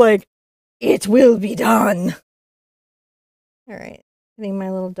home was like, it will be done. All right. Getting my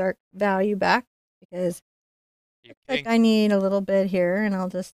little dark value back because like I need a little bit here, and I'll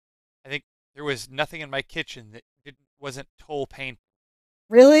just. I think there was nothing in my kitchen that wasn't toll paint.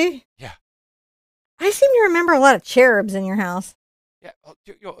 Really? Yeah. I seem to remember a lot of cherubs in your house. Yeah,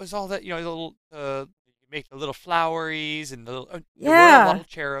 it was all that, the little, you make the little floweries and the little, there were a lot of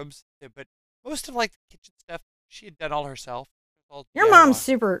cherubs, but most of like the kitchen stuff she had done all herself. Your mom's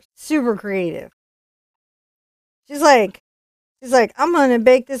super, super creative. She's like, I'm gonna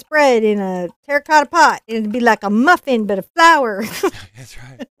bake this bread in a terracotta pot. It'd be like a muffin, but a flower. That's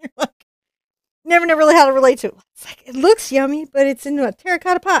right. You're like, never really how to relate to it. It's like, it looks yummy, but it's in a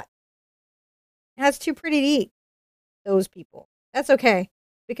terracotta pot. That's too pretty to eat. Those people. That's okay.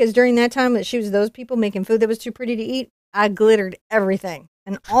 Because during that time that she was those people making food that was too pretty to eat, I glittered everything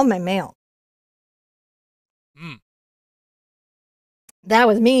and all my mail. That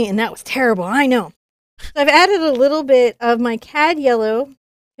was me, and that was terrible. I know. So I've added a little bit of my cad yellow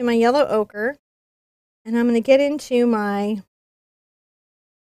to my yellow ochre, and I'm going to get into my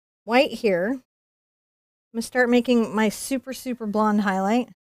white here. I'm going to start making my super, super blonde highlight.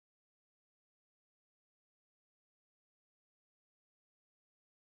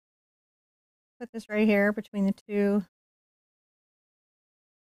 Put this right here between the two.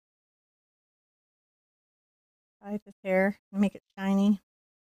 Highlight this hair and make it shiny.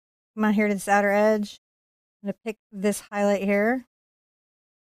 Come on here to this outer edge. I'm going to pick this highlight here.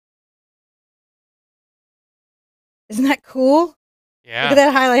 Isn't that cool? Yeah. Look at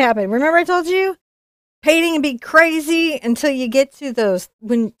that highlight happen. Remember I told you? Painting and be crazy until you get to those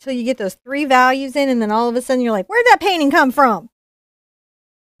until you get those 3 values in, and then all of a sudden you're like, where'd that painting come from?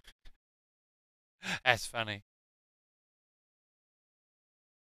 That's funny.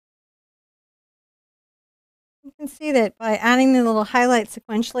 You can see that by adding the little highlights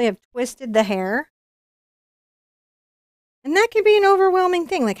sequentially, I've twisted the hair. And that can be an overwhelming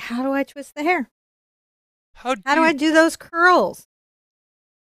thing. Like, how do I twist the hair? How do I do those curls?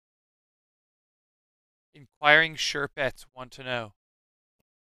 Inquiring Sherpettes want to know.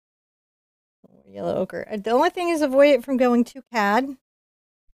 Yellow ochre. The only thing is avoid it from going too cad.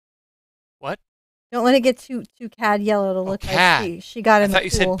 What? Don't let it get too cad yellow to look like she got in the pool. I thought you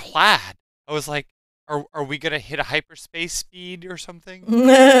said plaid. I was like, are we going to hit a hyperspace speed or something?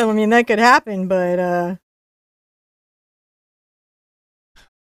 I mean, that could happen, but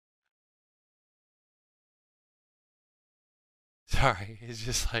sorry, it's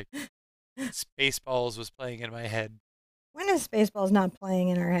just like Spaceballs was playing in my head. When is Spaceballs not playing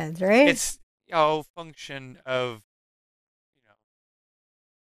in our heads, right? It's function of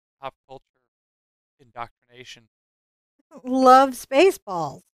pop culture indoctrination. Love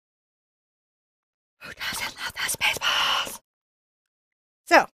Spaceballs. Who doesn't love the Spaceballs?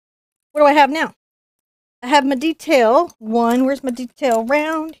 So, what do I have now? I have my detail. Where's my detail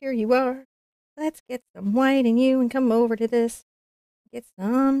round? Here you are. Let's get some white in you and come over to this. Get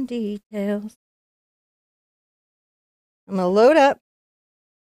some details. I'm going to load up.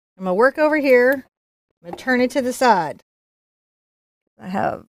 I'm going to work over here. I'm going to turn it to the side. I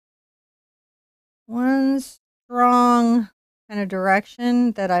have one strong kind of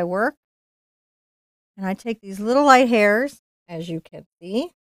direction that I work. And I take these little light hairs, as you can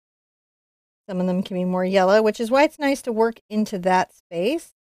see. Some of them can be more yellow, which is why it's nice to work into that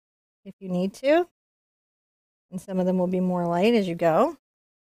space if you need to. And some of them will be more light as you go.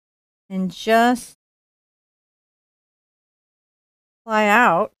 And just fly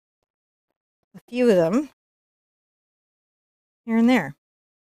out a few of them here and there.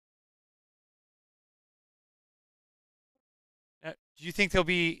 Do you think there'll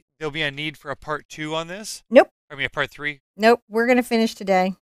be a need for a part 2 on this? Nope. I mean, a part 3? Nope. We're going to finish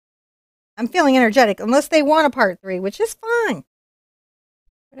today. I'm feeling energetic, unless they want a part 3, which is fine.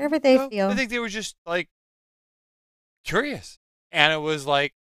 Whatever they feel. I think they were just like curious. And it was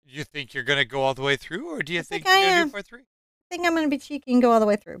like, you think you're going to go all the way through, or do you think you're going to do part 3? I think I'm going to be cheeky and go all the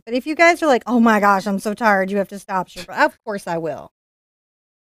way through. But if you guys are like, oh my gosh, I'm so tired, you have to stop, Sherpa, of course I will.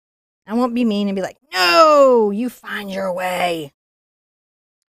 I won't be mean and be like, no, you find your way.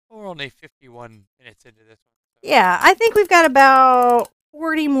 We're only 51 minutes into this one. So. Yeah, I think we've got about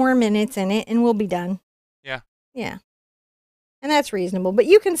 40 more minutes in it, and we'll be done. Yeah. Yeah. And that's reasonable. But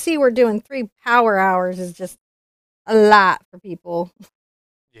you can see we're doing 3 power hours is just a lot for people.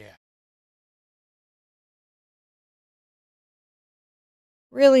 Yeah.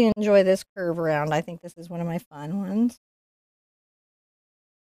 Really enjoy this curve around. I think this is one of my fun ones.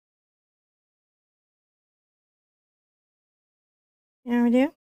 Yeah, we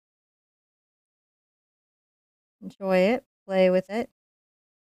do. Enjoy it. Play with it.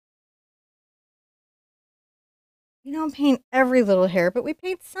 We don't paint every little hair, but we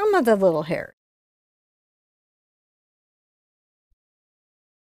paint some of the little hair.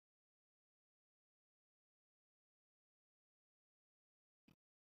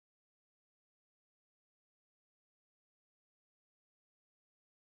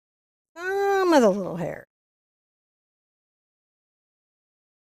 Some of the little hair.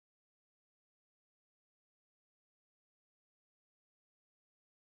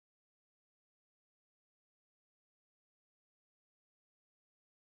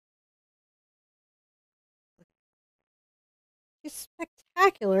 She's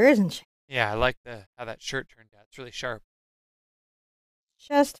spectacular, isn't she? Yeah, I like how that shirt turned out. It's really sharp.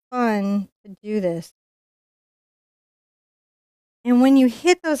 Just fun to do this. And when you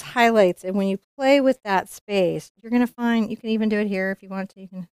hit those highlights and when you play with that space, you're going to find, you can even do it here if you want to. You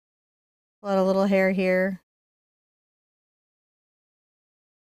can pull out a little hair here.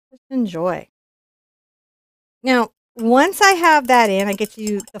 Just enjoy. Now, once I have that in, I get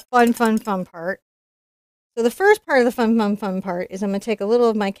to the fun part. So the first part of the fun part is I'm going to take a little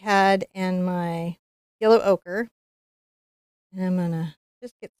of my cad and my yellow ochre. And I'm going to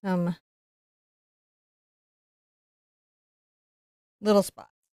just get some little spots.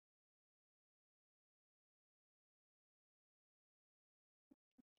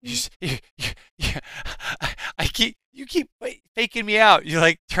 You keep faking me out. You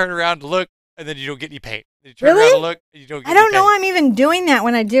like turn around to look, and then you don't get any paint. Then you turn Really? around to look, and you don't get I don't any know paint. I'm even doing that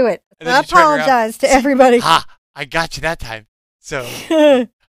when I do it. And So I apologize to everybody. Ha! I got you that time. So.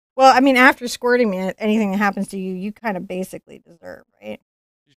 Well, I mean, after squirting me, anything that happens to you, you kind of basically deserve, right?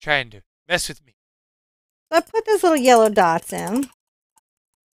 You're trying to mess with me. So I put those little yellow dots in.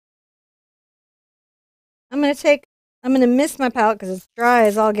 I'm going to mist my palette because it's dry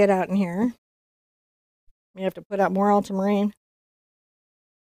as all get out in here. We have to put out more ultramarine.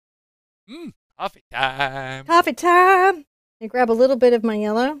 Coffee time. Coffee time. I grab a little bit of my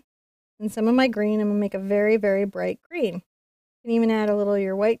yellow and some of my green. I'm going to make a very, very bright green. You can even add a little of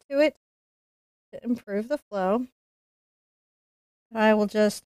your white to it to improve the flow. I will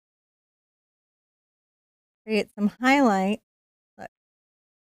just create some highlight. Look,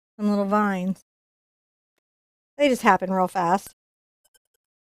 some little vines. They just happen real fast.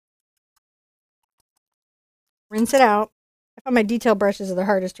 Rinse it out. I find my detail brushes are the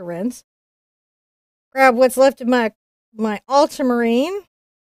hardest to rinse. Grab what's left of my ultramarine.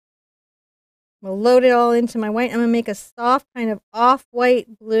 We'll load it all into my white. I'm going to make a soft kind of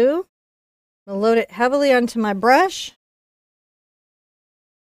off-white blue. I'll load it heavily onto my brush.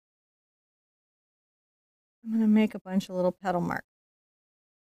 I'm going to make a bunch of little petal marks.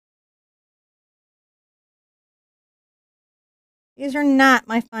 These are not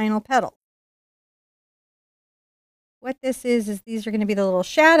my final petal. What this is these are going to be the little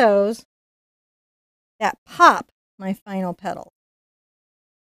shadows that pop my final petal.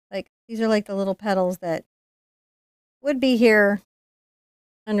 Like, these are like the little petals that would be here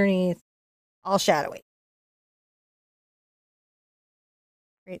underneath, all shadowy.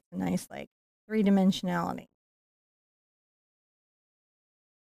 Creates a nice, like, 3-dimensionality.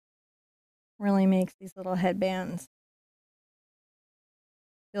 really makes these little headbands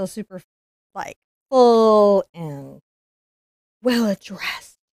feel super like full and well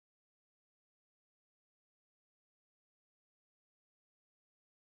addressed.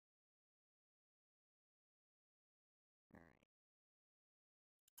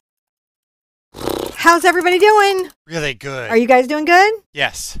 How's everybody doing? Really good. Are you guys doing good?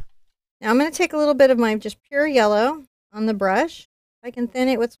 Yes. Now I'm going to take a little bit of my just pure yellow on the brush. If I can thin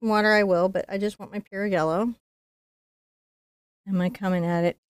it with some water, I will, but I just want my pure yellow. Am I coming at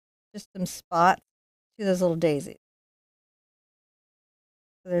it? Just some spots to those little daisies.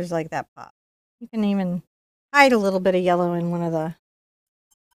 So there's like that pop. You can even hide a little bit of yellow in one of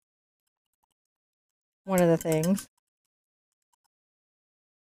the things.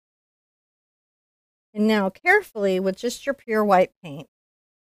 And now carefully, with just your pure white paint,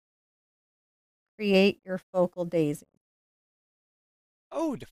 create your focal daisy.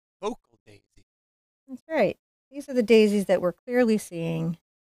 Oh, the focal daisy. That's right. These are the daisies that we're clearly seeing.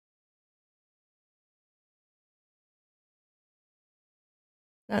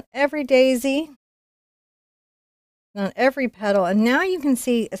 Not every daisy, not every petal. And now you can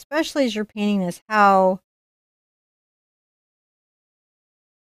see, especially as you're painting this, how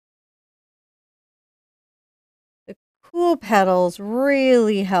the cool petals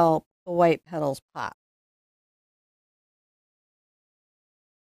really help the white petals pop.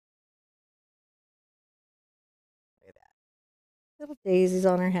 Look at that. Little daisies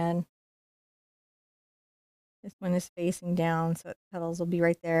on her head. This one is facing down, so the petals will be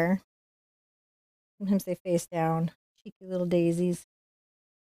right there. Sometimes they face down. Cheeky little daisies.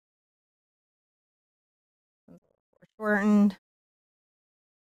 Shortened.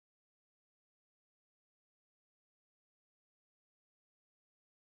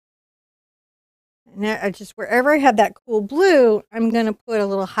 And I just, wherever I have that cool blue, I'm going to put a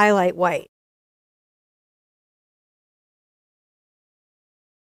little highlight white.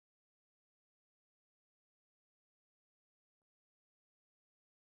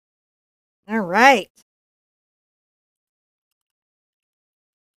 All right.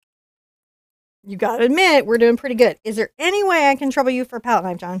 You got to admit, we're doing pretty good. Is there any way I can trouble you for a palette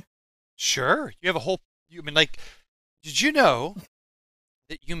knife, John? Sure. You have a whole. I mean, like, did you know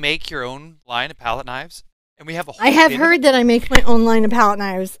that you make your own line of palette knives? And we have a whole. I have heard that I make my own line of palette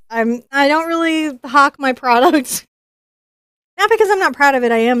knives. I don't really hawk my products. Not because I'm not proud of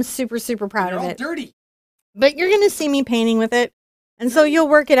it. I am super, super proud of it. Dirty. But you're going to see me painting with it. And so you'll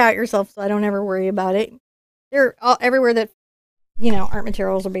work it out yourself, so I don't ever worry about it. They're all everywhere that, art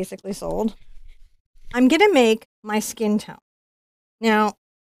materials are basically sold. I'm going to make my skin tone. Now,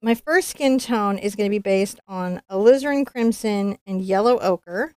 my first skin tone is going to be based on alizarin crimson and yellow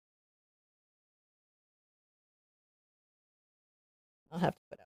ochre. I'll have to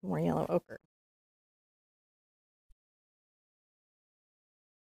put up more yellow ochre.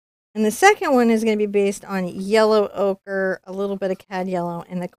 And the second one is going to be based on yellow ochre, a little bit of cad yellow,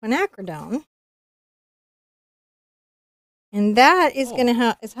 and the quinacridone. And that is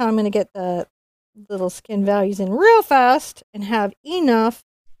is how I'm going to get the little skin values in real fast and have enough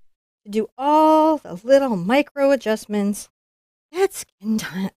to do all the little micro adjustments that skin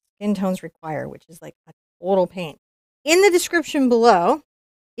tones require, which is like a total pain. In the description below,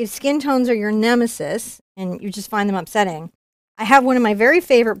 if skin tones are your nemesis and you just find them upsetting, I have one of my very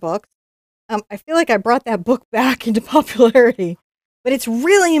favorite books. I feel like I brought that book back into popularity, but it's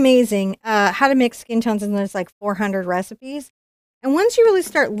really amazing how to mix skin tones, and there's like 400 recipes. And once you really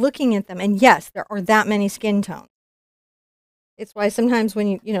start looking at them, and yes, there are that many skin tones. It's why sometimes when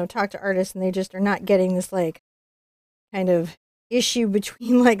you talk to artists and they just are not getting this like kind of issue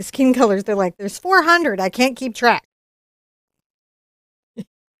between like skin colors, they're like, there's 400, I can't keep track.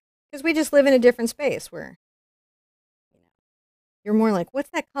 Because we just live in a different space where you're more like,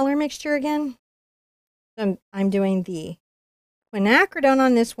 what's that color mixture again? So I'm doing the quinacridone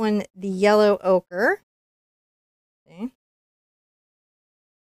on this one, the yellow ochre. Okay.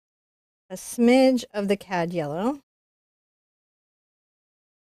 A smidge of the cad yellow.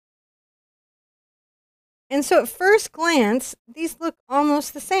 And so at first glance, these look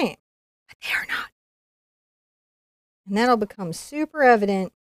almost the same, but they are not. And that'll become super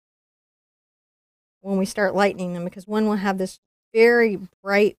evident when we start lightening them, because one will have this very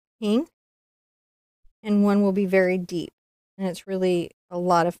bright pink and one will be very deep. And it's really a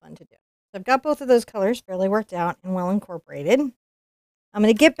lot of fun to do. So I've got both of those colors fairly worked out and well incorporated. I'm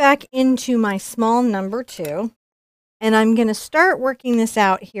going to get back into my small number 2. And I'm going to start working this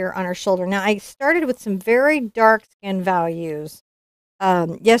out here on her shoulder. Now, I started with some very dark skin values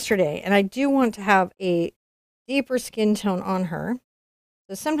yesterday. And I do want to have a deeper skin tone on her.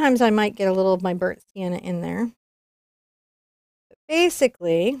 So sometimes I might get a little of my burnt sienna in there. But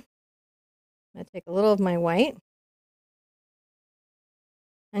basically, I'm going to take a little of my white.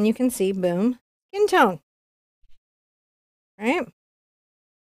 And you can see, boom, skin tone. Right?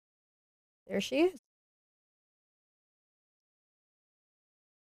 There she is.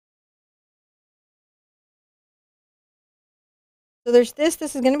 So there's this.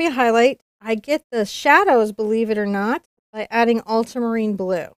 This is going to be a highlight. I get the shadows, believe it or not, by adding ultramarine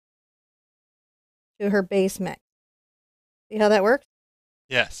blue to her base mix. See how that works?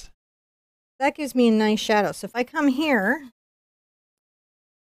 Yes. That gives me a nice shadow. So if I come here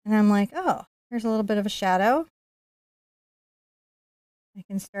and I'm like, oh, here's a little bit of a shadow, I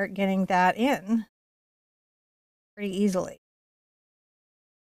can start getting that in pretty easily.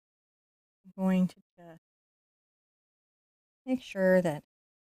 I'm going to just make sure that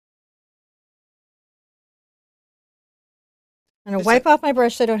I'm going to wipe off my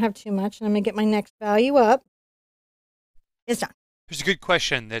brush so I don't have too much, and I'm going to get my next value up. It's done. Here's a good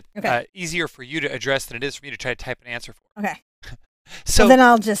question that easier for you to address than it is for me to try to type an answer for. Okay. So then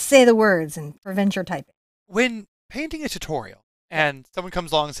I'll just say the words and prevent your typing. When painting a tutorial and someone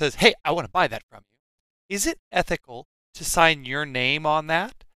comes along and says, hey, I want to buy that from you, is it ethical to sign your name on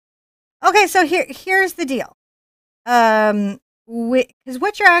that? Okay, so here's the deal. Because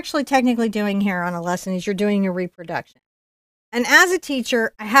what you're actually technically doing here on a lesson is you're doing your reproduction. And as a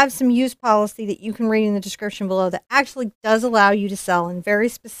teacher, I have some use policy that you can read in the description below that actually does allow you to sell in very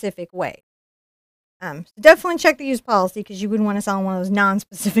specific ways. So definitely check the use policy because you wouldn't want to sell in one of those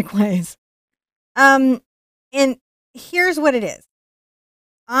non-specific ways. And here's what it is.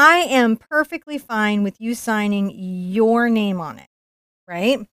 I am perfectly fine with you signing your name on it,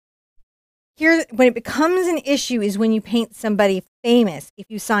 right? Here, when it becomes an issue is when you paint somebody famous. If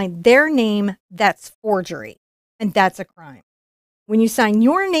you sign their name, that's forgery, and that's a crime. When you sign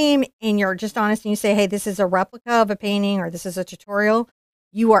your name and you're just honest and you say, hey, this is a replica of a painting or this is a tutorial,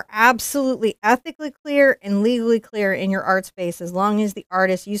 you are absolutely ethically clear and legally clear in your art space as long as the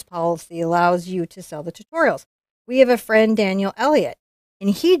artist use policy allows you to sell the tutorials. We have a friend, Daniel Elliott, and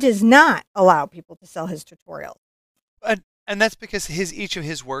he does not allow people to sell his tutorials. And that's because each of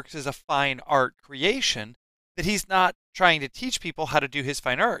his works is a fine art creation that he's not trying to teach people how to do his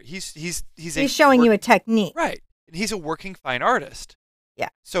fine art. He's showing you a technique. Right. And he's a working fine artist. Yeah.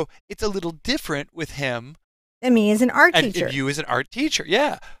 So it's a little different with him than me as an art teacher. And you as an art teacher,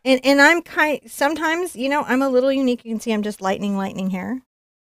 yeah. And I'm sometimes, I'm a little unique. You can see I'm just lightning here.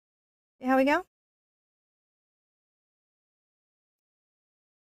 See how we go?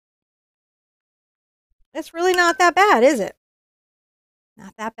 It's really not that bad, is it?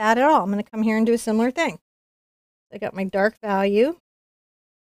 Not that bad at all. I'm going to come here and do a similar thing. I got my dark value.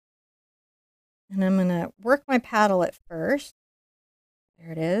 And I'm going to work my paddle at first. There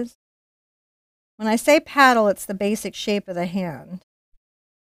it is. When I say paddle, it's the basic shape of the hand.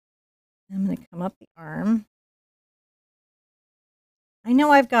 I'm going to come up the arm. I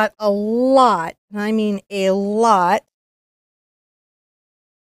know I've got a lot, and I mean a lot,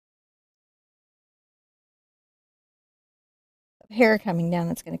 of hair coming down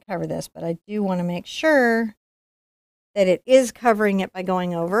that's going to cover this, but I do want to make sure that it is covering it by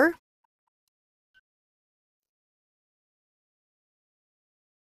going over.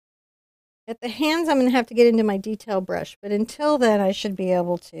 At the hands, I'm going to have to get into my detail brush, but until then, I should be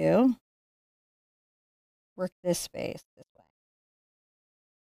able to work this space this way.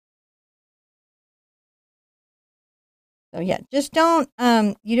 So yeah, just don't,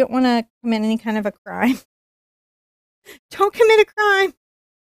 you don't want to commit any kind of a crime. Don't commit a crime.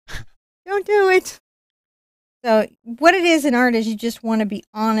 Don't do it. So what it is in art is you just want to be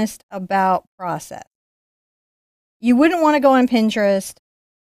honest about process. You wouldn't want to go on Pinterest,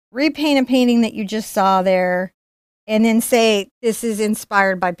 repaint a painting that you just saw there, and then say, this is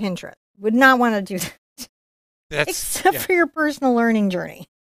inspired by Pinterest. Would not want to do that. Except for your personal learning journey.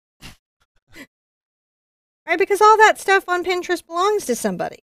 Right? Because all that stuff on Pinterest belongs to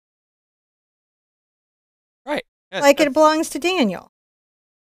somebody. Right. Yes, like it belongs to Daniel.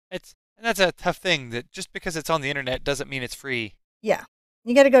 And that's a tough thing, that just because it's on the internet doesn't mean it's free. Yeah.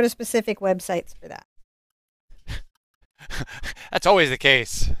 You got to go to specific websites for that. That's always the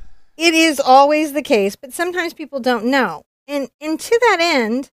case. It is always the case, but sometimes people don't know. And to that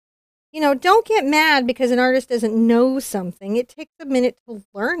end, don't get mad because an artist doesn't know something. It takes a minute to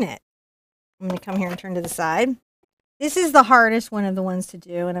learn it. I'm going to come here and turn to the side. This is the hardest one of the ones to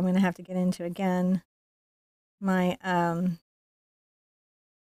do, and I'm going to have to get into, again, my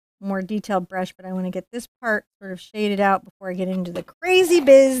more detailed brush, but I want to get this part sort of shaded out before I get into the crazy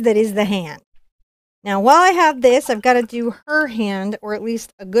biz that is the hand. Now, while I have this, I've got to do her hand, or at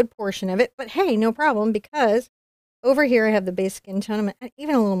least a good portion of it. But hey, no problem, because over here I have the base skin tone. I'm going to add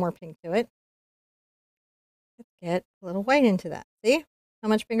even a little more pink to it. Let's get a little white into that. See how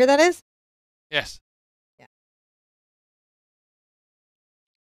much bigger that is? Yes. Yeah.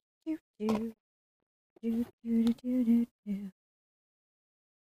 Do, do, do, do, do, do, do.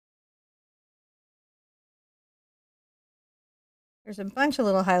 There's a bunch of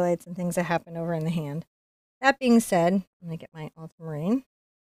little highlights and things that happen over in the hand. That being said, I'm going to get my ultramarine.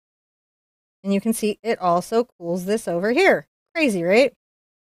 And you can see it also cools this over here. Crazy, right?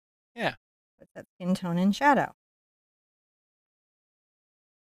 Yeah. Put that skin tone in shadow.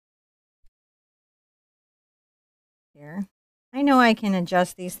 Here. I know I can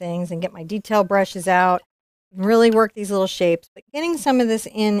adjust these things and get my detail brushes out and really work these little shapes, but getting some of this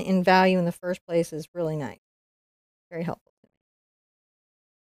in value in the first place is really nice. Very helpful.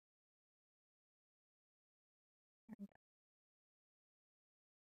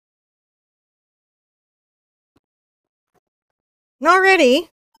 And already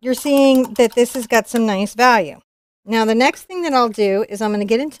you're seeing that this has got some nice value. Now the next thing that I'll do is I'm going to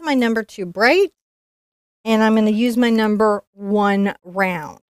get into my number 2 bright, and I'm going to use my number 1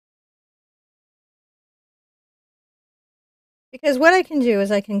 round. Because what I can do is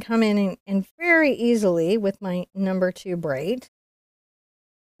I can come in and very easily with my number 2 bright,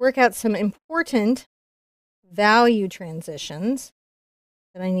 work out some important value transitions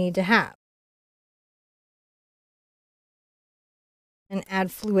that I need to have. And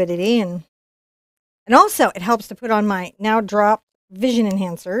add fluidity, and also it helps to put on my now dropped vision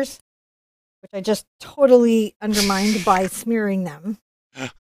enhancers, which I just totally undermined by smearing them.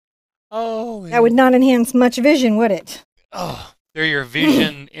 Oh, that would not enhance much vision, would it? Oh, they're your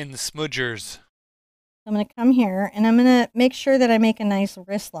vision in the smudgers. I'm going to come here and I'm going to make sure that I make a nice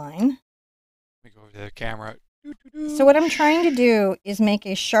wrist line. Let me go over to the camera. So what I'm trying to do is make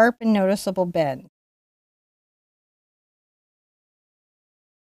a sharp and noticeable bend.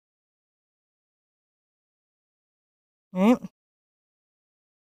 Right.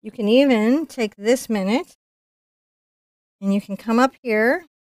 You can even take this minute and you can come up here.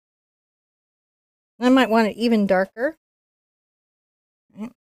 I might want it even darker.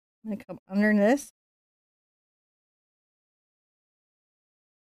 Right. I'm going to come under this.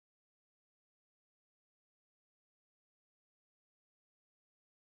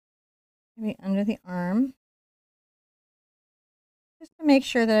 Maybe under the arm. Just to make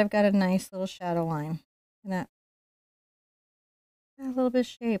sure that I've got a nice little shadow line. And that. A little bit of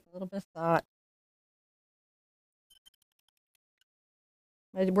shape, a little bit of thought.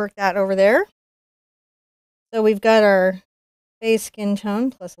 I work that over there. So we've got our base skin tone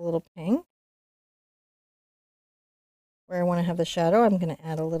plus a little pink. Where I want to have the shadow, I'm going to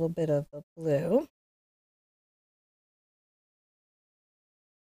add a little bit of the blue.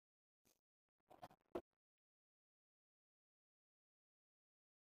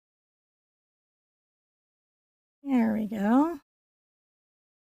 There we go.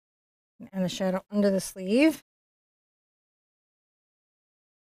 And a shadow under the sleeve.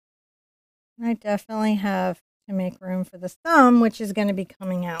 And I definitely have to make room for the thumb, which is going to be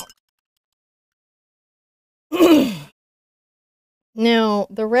coming out. Now,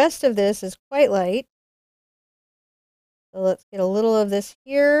 the rest of this is quite light. So let's get a little of this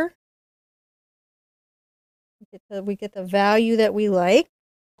here. We get the value that we like.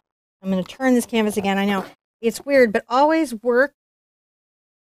 I'm going to turn this canvas again. I know it's weird, but always work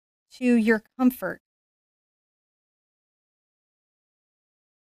to your comfort.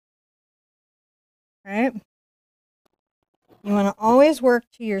 Right? You want to always work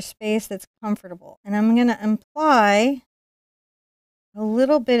to your space that's comfortable. And I'm going to apply a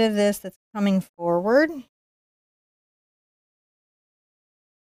little bit of this that's coming forward.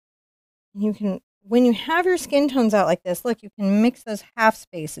 You can, when you have your skin tones out like this, look, you can mix those half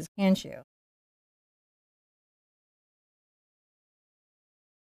spaces, can't you?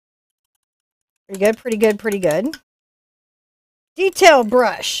 Pretty good, pretty good, pretty good. Detail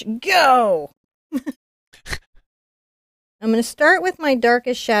brush, go! I'm going to start with my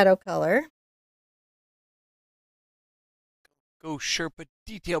darkest shadow color. Go Sherpa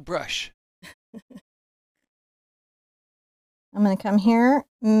detail brush. I'm going to come here,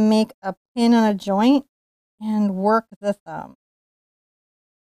 make a pin on a joint, and work the thumb.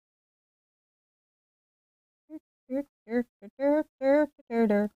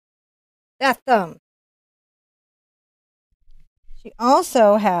 That thumb. She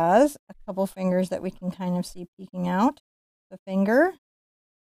also has a couple fingers that we can kind of see peeking out. The finger.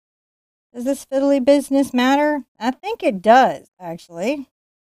 Does this fiddly business matter? I think it does, actually.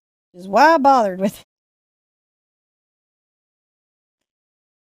 Which is why I bothered with it.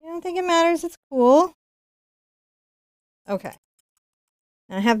 You don't think it matters? It's cool. Okay.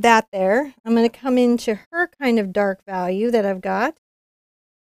 I have that there. I'm going to come into her kind of dark value that I've got.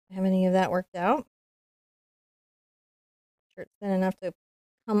 Have any of that worked out? Sure, it's thin enough to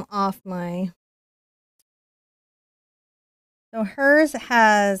come off my... So hers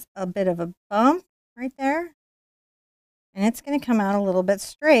has a bit of a bump right there. And it's going to come out a little bit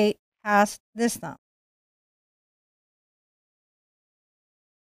straight past this thumb.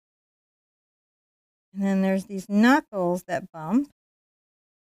 And then there's these knuckles that bump.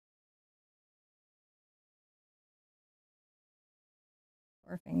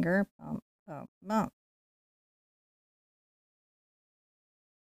 Forefinger, bump, bump, bump.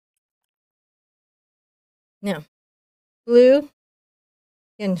 Now, blue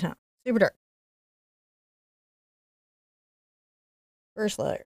skin tone, super dark. First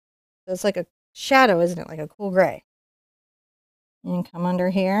layer. So it's like a shadow, isn't it? Like a cool gray. And come under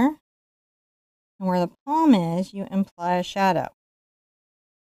here. And where the palm is, you imply a shadow.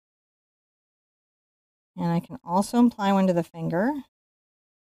 And I can also apply one to the finger.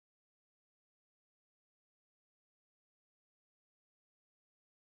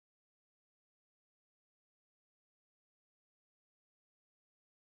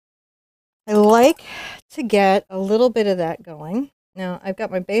 I like to get a little bit of that going. Now, I've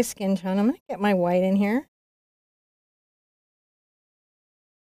got my base skin tone. I'm going to get my white in here.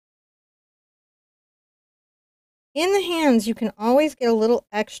 In the hands, you can always get a little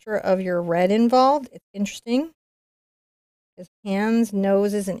extra of your red involved. It's interesting. Because hands,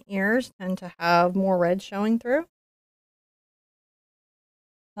 noses, and ears tend to have more red showing through.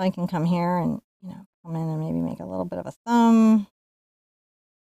 I can come here and, come in and maybe make a little bit of a thumb.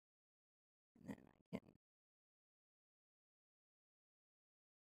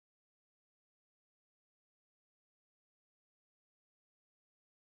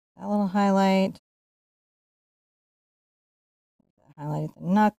 That little highlight. Highlighted the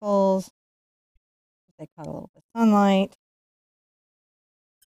knuckles. They caught a little bit of sunlight.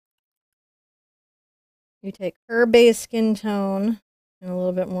 You take her base skin tone and a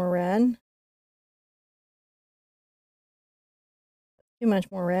little bit more red. Too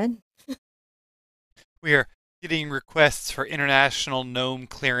much more red. We are getting requests for international gnome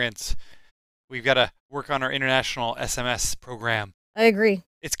clearance. We've got to work on our international SMS program. I agree.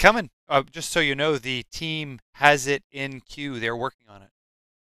 It's coming. Just so you know, the team has it in queue. They're working on it.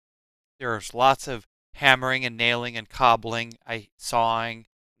 There's lots of hammering and nailing and cobbling, sawing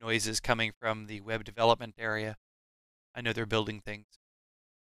noises coming from the web development area. I know they're building things.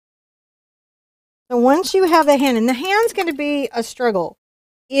 So once you have the hand, and the hand's going to be a struggle.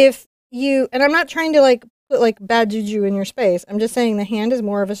 If you, and I'm not trying to put bad juju in your space. I'm just saying the hand is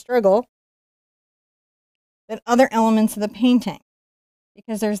more of a struggle than other elements of the painting.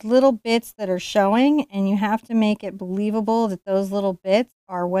 Because there's little bits that are showing, and you have to make it believable that those little bits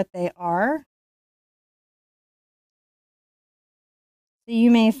are what they are. So you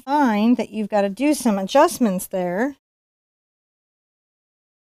may find that you've got to do some adjustments there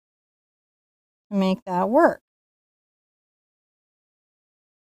to make that work.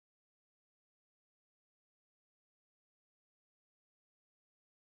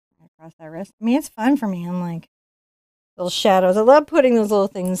 Across that wrist. I mean, it's fun for me. I'm like, little shadows. I love putting those little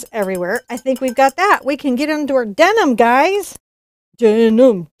things everywhere. I think we've got that. We can get into our denim, guys.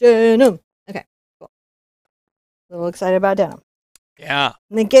 Denim, denim. Okay, cool. A little excited about denim. Yeah.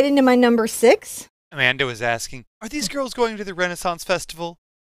 And then get into my number 6. Amanda was asking, are these girls going to the Renaissance Festival?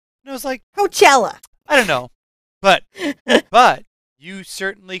 And I was like, Coachella. I don't know. But you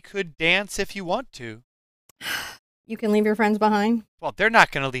certainly could dance if you want to. You can leave your friends behind? Well, they're not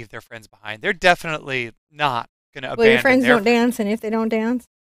going to leave their friends behind. They're definitely not going to abandon Well, your friends their don't dance, and if they don't dance?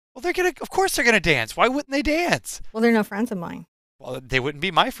 Well, of course they're going to dance. Why wouldn't they dance? Well, they're no friends of mine. Well, they wouldn't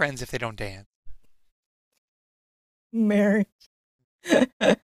be my friends if they don't dance. Marriage. All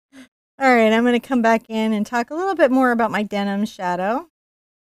right, I'm going to come back in and talk a little bit more about my denim shadow,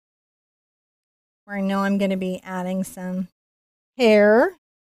 where I know I'm going to be adding some hair.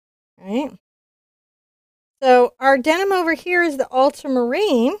 All right. So our denim over here is the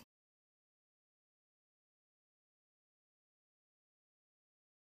ultramarine.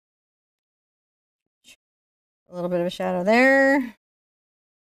 A little bit of a shadow there.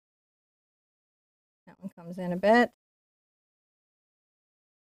 That one comes in a bit.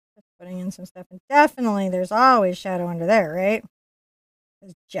 Just putting in some stuff. And definitely there's always shadow under there, right?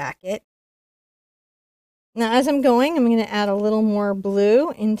 This jacket. Now as I'm going, I'm going to add a little more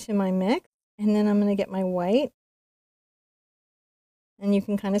blue into my mix. And then I'm going to get my white. And you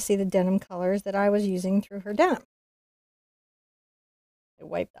can kind of see the denim colors that I was using through her denim. It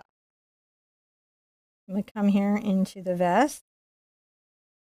wiped off. I'm going to come here into the vest.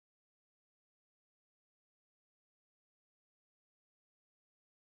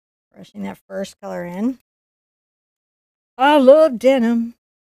 Brushing that first color in. I love denim.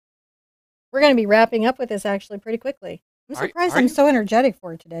 We're going to be wrapping up with this actually pretty quickly. I'm surprised I'm so energetic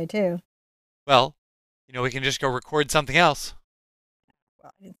for it today, too. Well, we can just go record something else.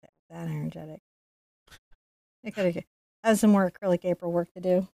 Well, I didn't say I was that energetic. I could have some more acrylic apron work to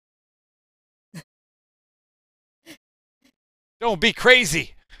do. Don't be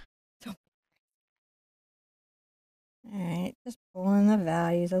crazy. All right, just pulling the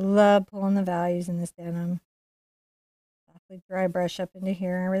values. I love pulling the values in this denim. Softly dry brush up into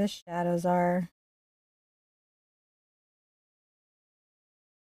here where the shadows are.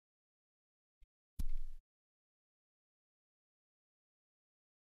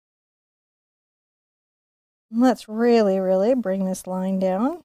 Let's really, really bring this line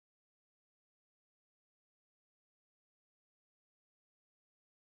down.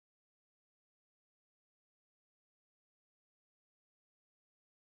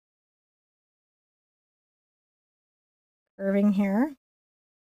 Curving here.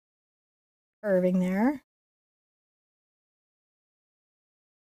 Curving there.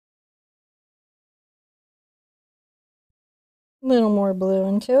 A little more blue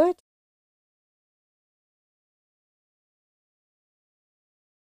into it.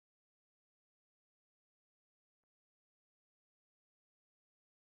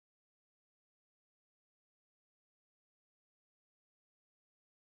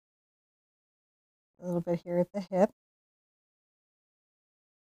 A little bit here at the hip.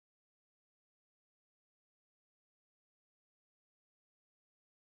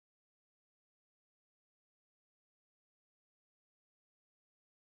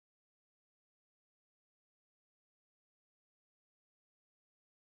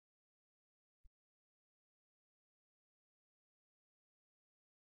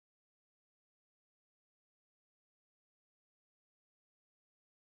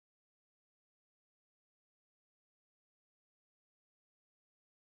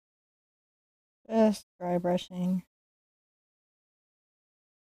 Just dry brushing.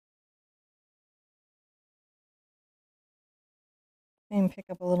 And pick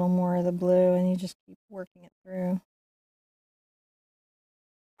up a little more of the blue and you just keep working it through.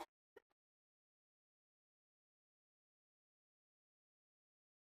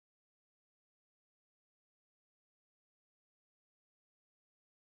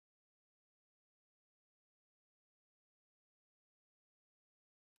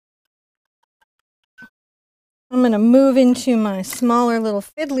 I'm going to move into my smaller little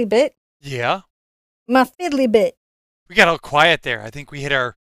fiddly bit. Yeah? My fiddly bit. We got all quiet there. I think we hit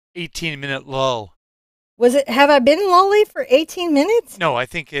our 18-minute lull. Have I been lolly for 18 minutes? No, I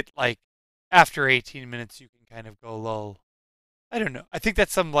think after 18 minutes you can kind of go lull. I don't know. I think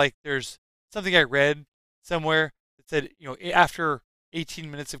that's there's something I read somewhere that said, after 18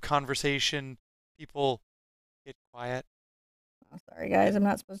 minutes of conversation, people get quiet. Oh, sorry, guys. I'm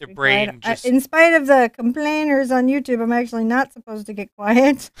not supposed to be brain quiet. In spite of the complainers on YouTube, I'm actually not supposed to get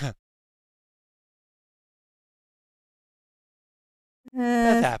quiet.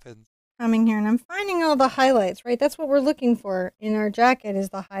 That happens. Coming here, and I'm finding all the highlights, right? That's what we're looking for in our jacket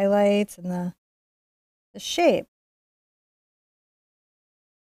is the highlights and the shape.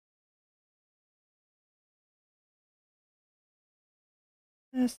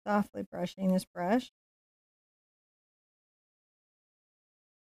 Just softly brushing this brush.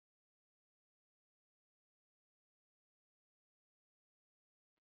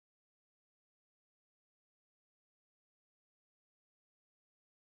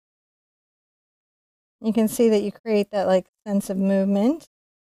 You can see that you create that sense of movement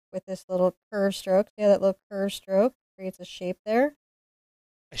with this little curve stroke. See how that little curve stroke creates a shape there?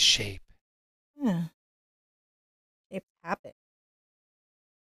 A shape. Yeah. Shapes happen.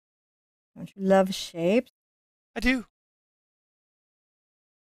 Don't you love shapes? I do.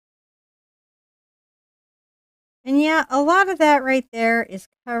 And yeah, a lot of that right there is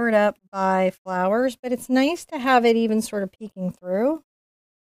covered up by flowers, but it's nice to have it even sort of peeking through.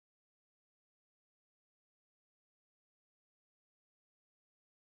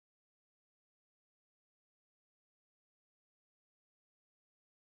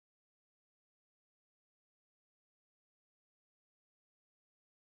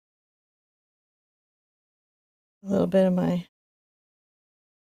 A little bit of my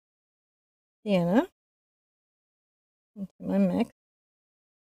sienna into my mix.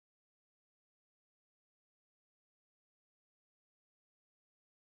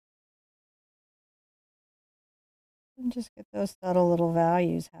 And just get those subtle little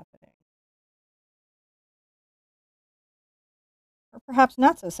values happening. Or perhaps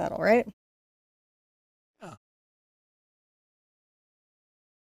not so subtle, right? Yeah.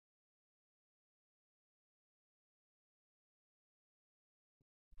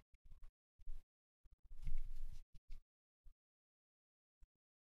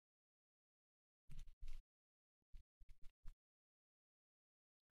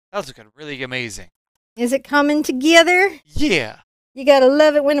 That's looking really amazing. Is it coming together? Yeah. You gotta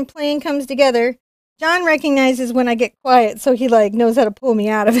love it when a plan comes together. John recognizes when I get quiet, so he knows how to pull me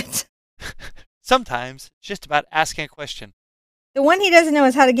out of it. Sometimes it's just about asking a question. The one he doesn't know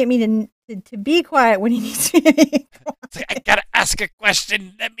is how to get me to be quiet when he needs me to be It's like, I gotta ask a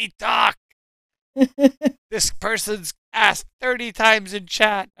question. Let me talk. quiet. This person's asked 30 times in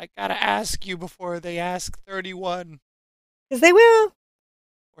chat. I gotta ask you before they ask 31 Because they will.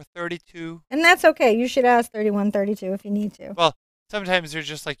 or 32. And that's okay. You should ask 31, 32 if you need to. Well, sometimes they're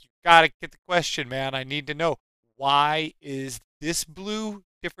just like, you gotta get the question, man. I need to know, why is this blue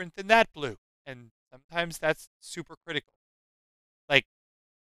different than that blue? And sometimes that's super critical. Like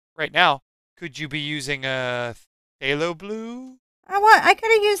right now, could you be using a phthalo blue? I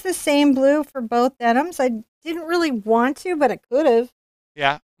could have used the same blue for both denims. I didn't really want to, but I could have.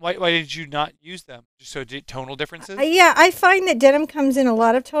 Yeah. Why did you not use them? Just so tonal differences? Yeah, I find that denim comes in a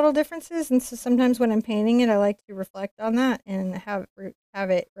lot of total differences, and so sometimes when I'm painting it, I like to reflect on that and have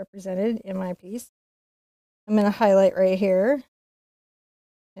it represented in my piece. I'm going to highlight right here,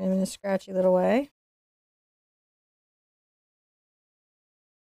 and I'm in a scratchy little way.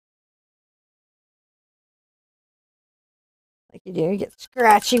 Like you do, you get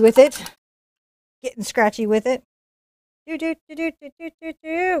scratchy with it. Getting scratchy with it. Get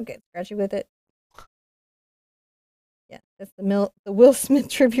scratchy with it. Yeah, that's the Will Smith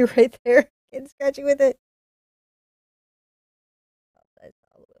tribute right there. Getting scratchy with it. All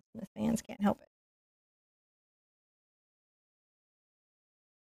the Will Smith fans can't help it.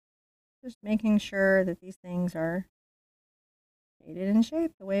 Just making sure that these things are shaded and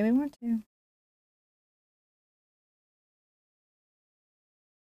shaped the way we want to.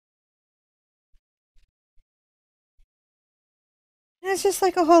 And it's just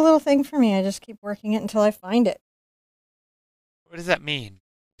like a whole little thing for me. I just keep working it until I find it. What does that mean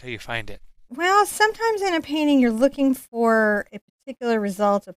until you find it? Well, sometimes in a painting, you're looking for a particular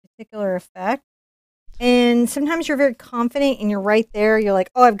result, a particular effect. And sometimes you're very confident and you're right there. You're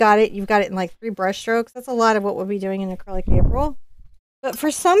like, oh, I've got it. You've got it in like 3 brush strokes. That's a lot of what we'll be doing in Acrylic April. But for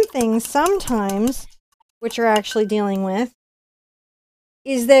some things, sometimes, what you're actually dealing with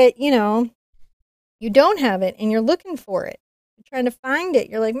is that, you don't have it and you're looking for it. You're trying to find it.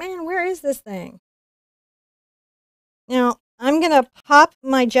 You're like, man, where is this thing? Now, I'm going to pop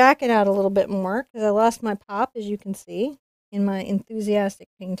my jacket out a little bit more because I lost my pop, as you can see, in my enthusiastic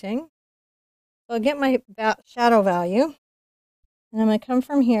painting. So I'll get my shadow value. And I'm going to come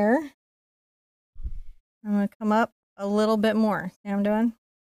from here. I'm going to come up a little bit more. See what I'm doing?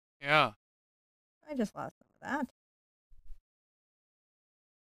 Yeah. I just lost some of that.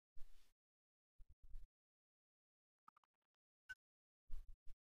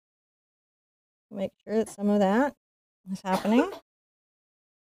 Make sure that some of that is happening.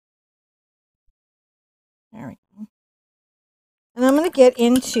 There we go. And I'm going to get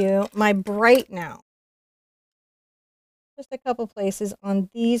into my bright now. Just a couple places on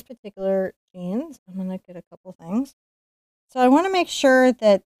these particular jeans. I'm going to get a couple things. So I want to make sure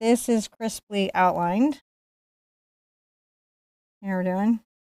that this is crisply outlined. Here we're doing.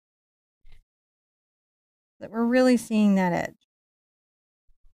 That we're really seeing that edge.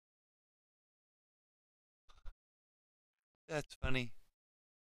 That's funny.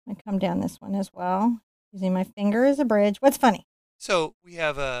 I come down this one as well, using my finger as a bridge. What's funny? So we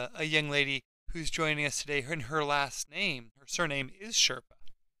have a young lady who's joining us today, and her surname is Sherpa.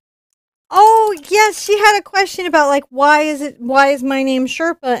 Oh, yes, she had a question about why is my name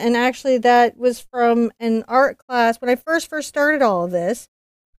Sherpa? And actually that was from an art class. When I first started all of this,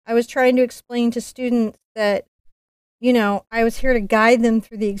 I was trying to explain to students that, I was here to guide them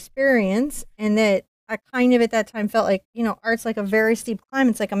through the experience, and that I kind of at that time felt like, art's like a very steep climb.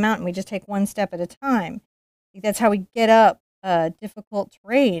 It's like a mountain. We just take one step at a time. That's how we get up difficult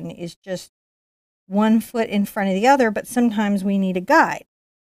terrain, is just one foot in front of the other, but sometimes we need a guide.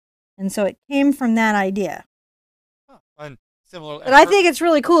 And so it came from that idea. Oh, and similar. But I think it's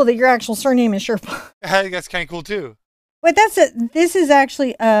really cool that your actual surname is Sherpa. I think that's kind of cool too. But this is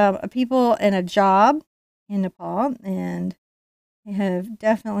actually a people in a job in Nepal, and they have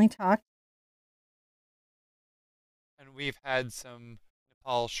definitely talked. And we've had some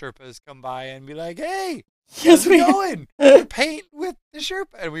Nepal Sherpas come by and be like, hey, Yes, How's it going? You paint with the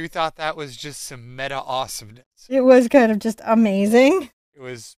Sherpa. And we thought that was just some meta awesomeness. It was kind of just amazing. It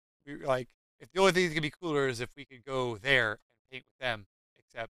was, we were like, if the only thing that could be cooler is if we could go there and paint with them,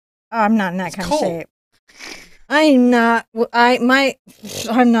 except I'm not in that it's kind cold. of shape. I'm not. I'm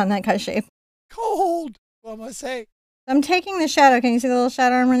not in that kind of shape. Cold. What am I say? I'm taking the shadow. Can you see the little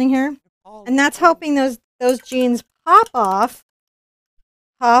shadow I'm running here? And that's helping those jeans pop off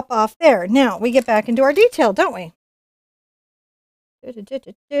there. Now we get back into our detail, don't we? Get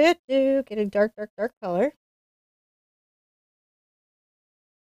a dark color.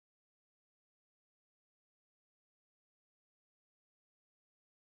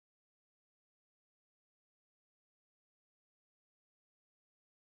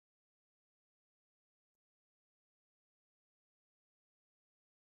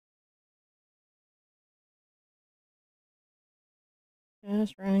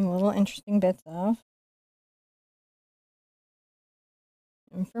 Just running little interesting bits of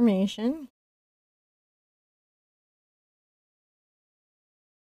information.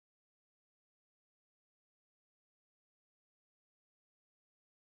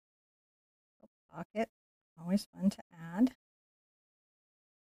 Pocket, always fun to add.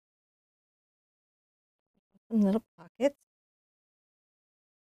 Some little pockets.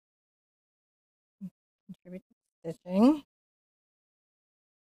 Contribute to stitching.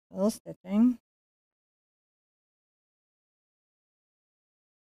 A little stitching.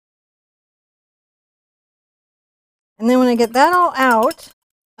 And then when I get that all out,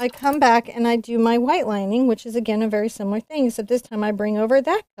 I come back and I do my white lining, which is again a very similar thing, except this time I bring over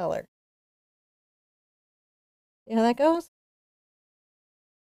that color. See how that goes?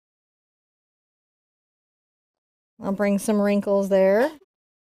 I'll bring some wrinkles there.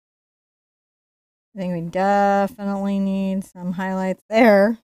 I think we definitely need some highlights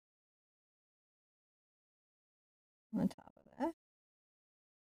there on top of that.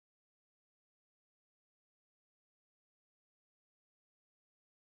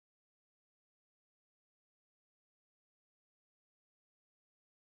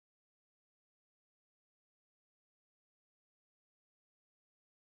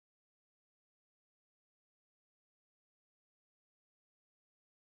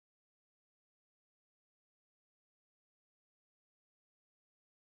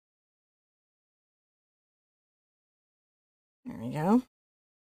 There we go.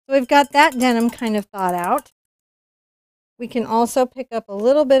 So we've got that denim kind of thought out. We can also pick up a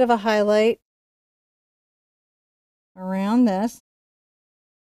little bit of a highlight around this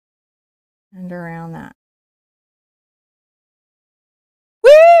and around that.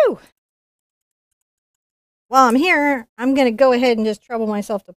 Woo! While I'm here, I'm going to go ahead and just trouble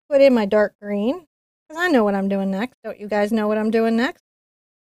myself to put in my dark green because I know what I'm doing next. Don't you guys know what I'm doing next?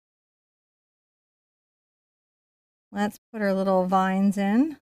 Let's put our little vines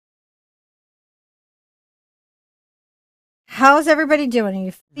in. How's everybody doing? Are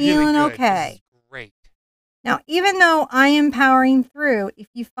you feeling really good. okay? This is great. Now, even though I am powering through, if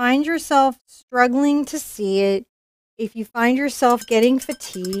you find yourself struggling to see it, if you find yourself getting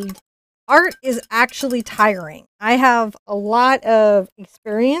fatigued, art is actually tiring. I have a lot of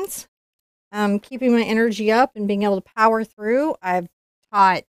experience keeping my energy up and being able to power through. I've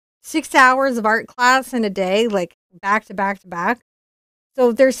taught 6 hours of art class in a day, like back to back to back.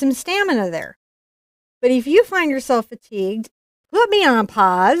 So there's some stamina there. But if you find yourself fatigued, put me on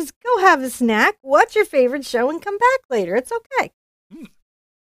pause, go have a snack, watch your favorite show, and come back later. It's okay.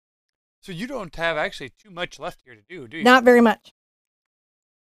 So you don't have actually too much left here to do you? Not very much.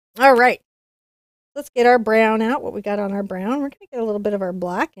 All right. Let's get our brown out, what we got on our brown. We're going to get a little bit of our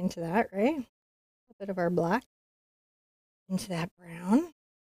black into that, right? A bit of our black into that brown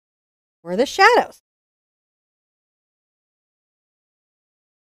for the shadows.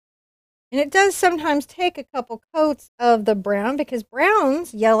 And it does sometimes take a couple coats of the brown because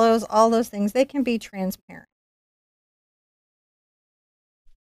browns, yellows, all those things, they can be transparent.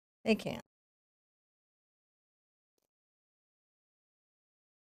 They can.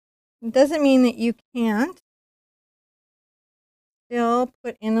 It doesn't mean that you can't still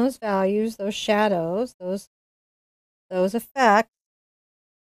put in those values, those shadows, those effects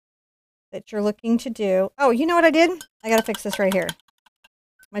that you're looking to do. Oh, you know what I did? I got to fix this right here.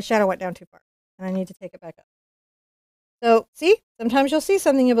 My shadow went down too far, and I need to take it back up. So, see? Sometimes you'll see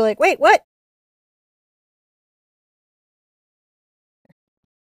something, you'll be like, wait, what?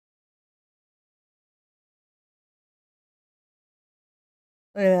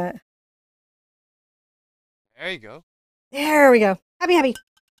 Look at that. There you go. There we go. Happy, happy.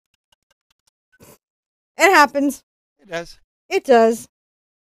 It happens. It does. It does.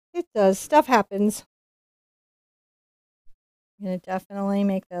 It does. Stuff happens. I'm going to definitely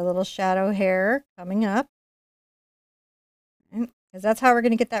make the little shadow hair coming up. Because that's how we're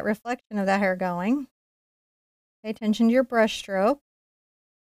going to get that reflection of that hair going. Pay attention to your brush stroke.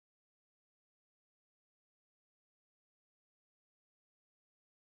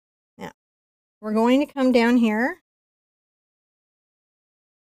 Now, we're going to come down here.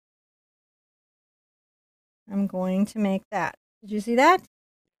 I'm going to make that. Did you see that?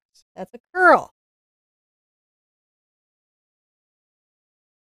 That's a curl.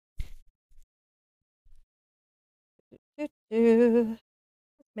 Let's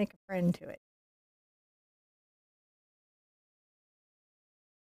make a friend to it.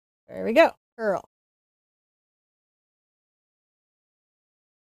 There we go. Curl.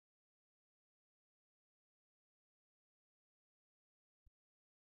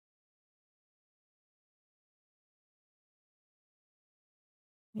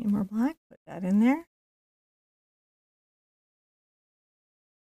 Need more black. Put that in there.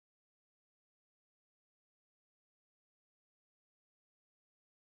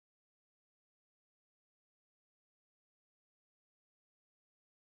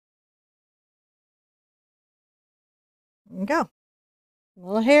 There we go.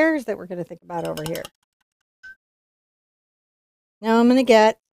 Little hairs that we're going to think about over here. Now I'm going to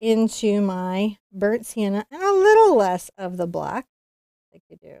get into my burnt sienna and a little less of the black, like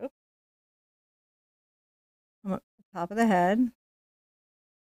you do. I'm up to the top of the head.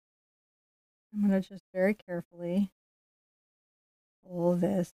 I'm going to just very carefully pull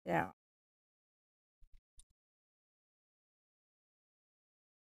this down.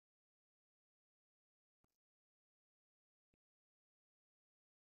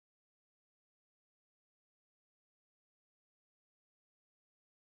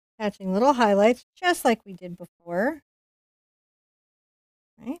 Catching little highlights just like we did before.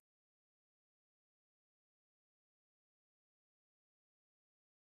 Right?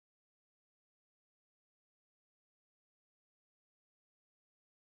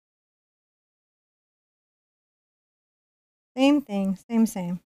 Same thing,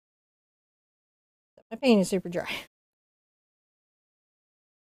 same. My paint is super dry.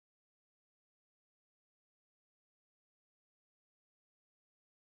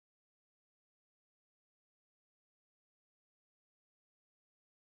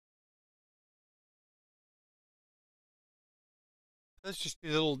 Let's just do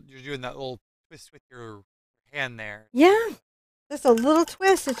a little. You're doing that little twist with your hand there. Yeah, just a little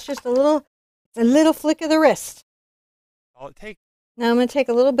twist. It's just a little flick of the wrist. All it takes. Now I'm going to take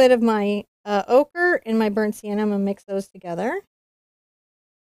a little bit of my ochre and my burnt sienna. I'm going to mix those together.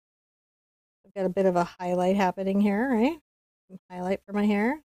 I've got a bit of a highlight happening here, right? Some highlight for my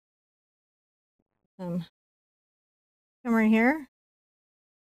hair. Come right here.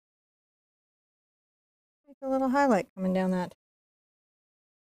 Make a little highlight coming down that.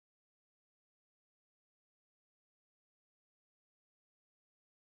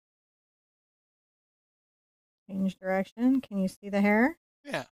 Change direction. Can you see the hair?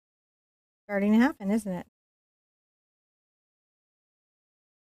 Yeah. Starting to happen, isn't it?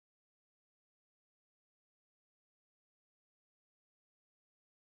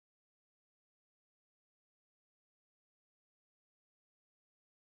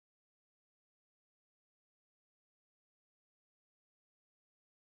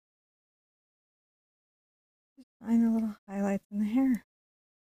 Find the little highlights in the hair.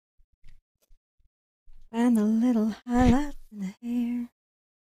 Find the little highlights in the hair.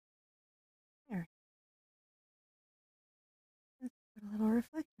 There. Let's put a little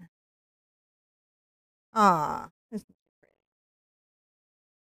reflection. Ah, isn't it pretty?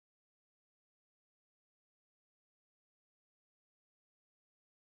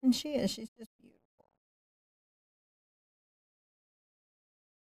 And she is. She's just beautiful.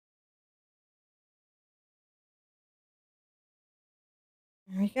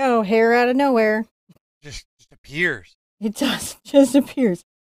 There we go. Hair out of nowhere. Just appears. It does. Just appears.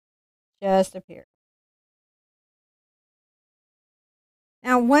 Just appears.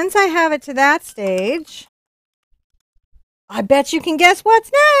 Now, once I have it to that stage, I bet you can guess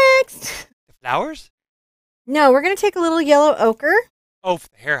what's next. The flowers? No, we're going to take a little yellow ochre. Oh, for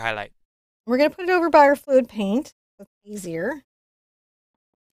the hair highlight. We're going to put it over by our fluid paint. That's easier.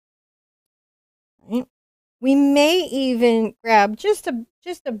 Right. We may even grab just a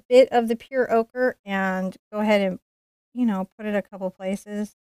bit of the pure ochre and go ahead and, put it a couple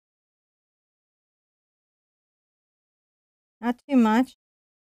places. Not too much.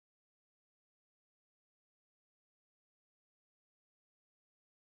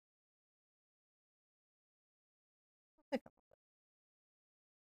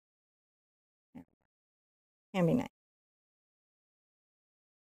 Can be nice.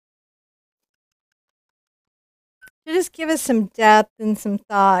 to just give us some depth and some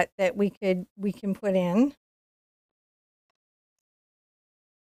thought that we can put in.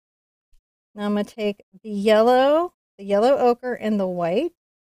 Now I'm going to take the yellow ochre, and the white,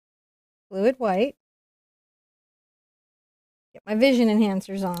 fluid white. Get my vision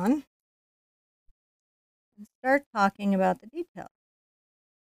enhancers on. And start talking about the details.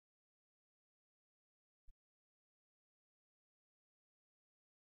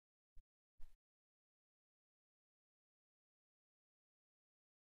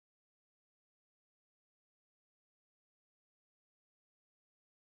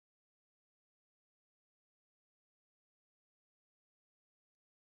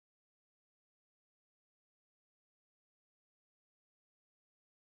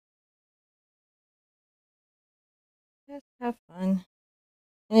 Just have fun.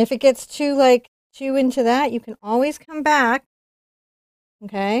 And if it gets too into that, you can always come back,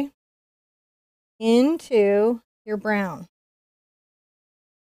 okay, into your brown.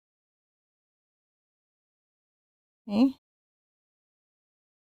 Okay.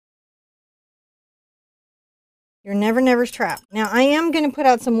 You're never trapped. Now I am going to put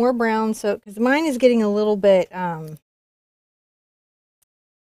out some more brown, so because mine is getting a little bit hard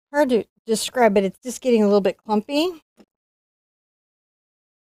to describe, but it's just getting a little bit clumpy.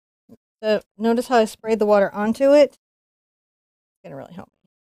 So notice how I sprayed the water onto it. It's going to really help me.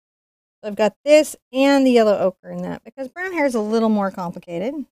 So I've got this and the yellow ochre in that because brown hair is a little more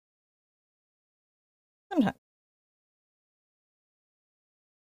complicated. Sometimes.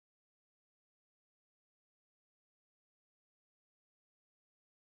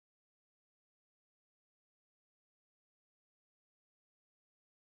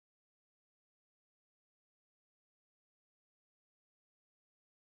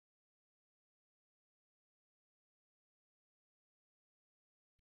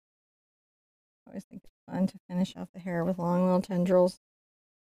 I always think it's fun to finish off the hair with long little tendrils.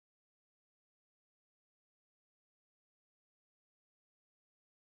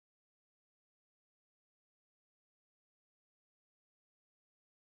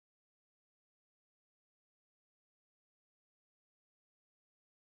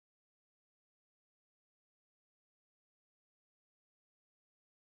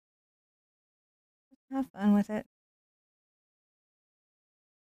 Have fun with it.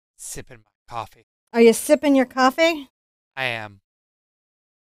 Sipping my coffee. Are you sipping your coffee? I am.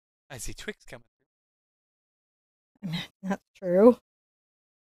 I see Twix coming through. That's true.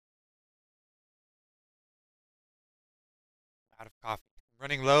 Out of coffee. I'm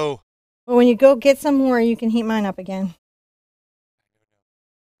running low. Well, when you go get some more, you can heat mine up again.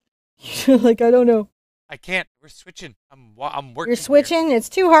 You're like, I don't know. I can't. We're switching. I'm working. You're switching? Here. It's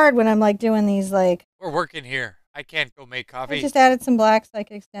too hard when I'm like doing these like. We're working here. I can't go make coffee. I just added some black so I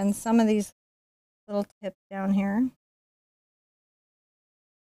could extend some of these little tips down here.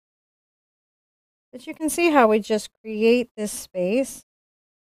 But you can see how we just create this space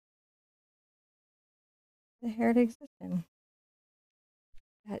for the hair to exist in.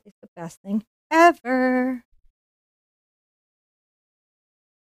 That is the best thing ever.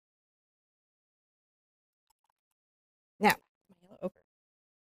 Now, yellow ochre.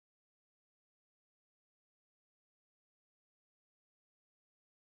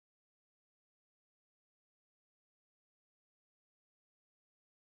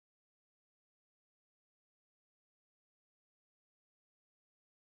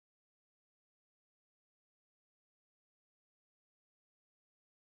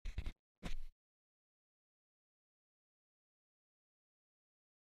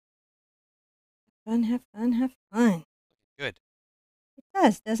 Fun, have fun, have fun. Good. It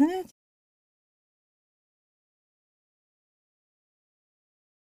does, doesn't it?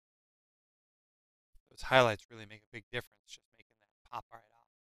 Those highlights really make a big difference, just making that pop right off.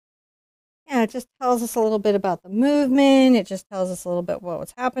 Yeah, it just tells us a little bit about the movement. It just tells us a little bit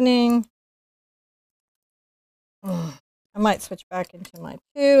what's happening. I might switch back into my 2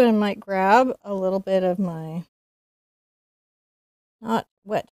 and I might grab a little bit of my not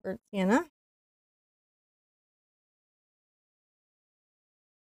wet burnt sienna.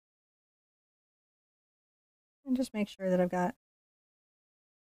 And just make sure that I've got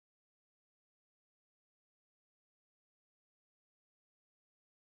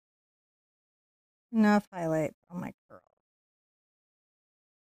enough highlight on my curl.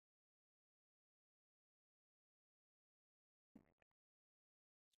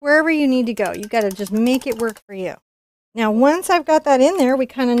 Wherever you need to go, you've got to just make it work for you. Now, once I've got that in there, we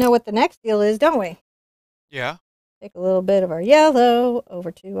kind of know what the next deal is, don't we? Yeah. Take a little bit of our yellow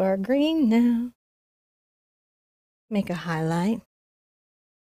over to our green now. Make a highlight.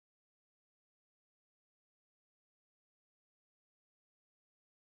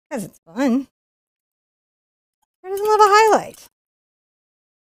 Because it's fun. Who doesn't love a highlight?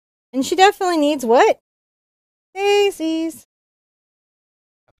 And she definitely needs what? Daisies.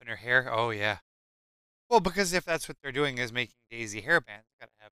 Up in her hair? Oh, yeah. Well, because if that's what they're doing is making daisy hairbands, you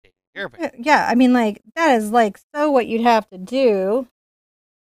gotta have daisy hairbands. Yeah, I mean, like, that is, like, so what you'd have to do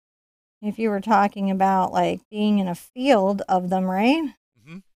if you were talking about, like, being in a field of them, right?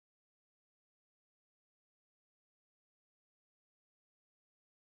 Mm-hmm.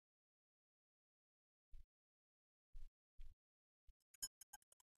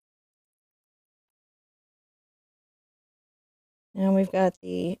 And we've got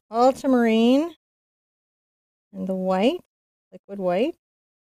the ultramarine and the white, liquid white.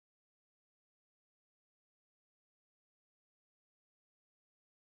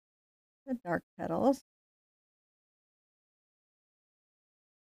 The dark petals.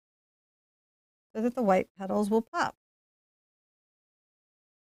 So that the white petals will pop.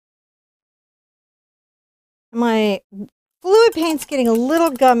 My fluid paint's getting a little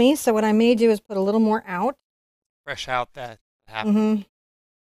gummy, so what I may do is put a little more out. Fresh out that happens.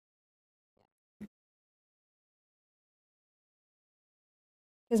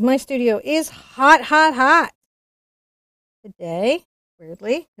 Because my studio is hot, hot, hot today,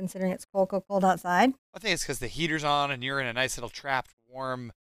 weirdly, considering it's cold, cold, cold outside. I think it's because the heater's on and you're in a nice little trapped,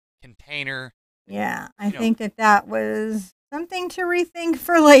 warm container. Yeah, I think that was something to rethink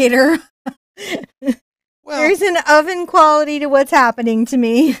for later. Well, there's an oven quality to what's happening to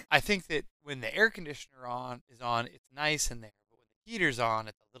me. I think that when the air conditioner is on, it's nice in there. But when the heater's on,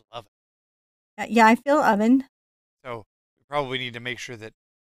 it's a little oven. Yeah, I feel oven. So we probably need to make sure that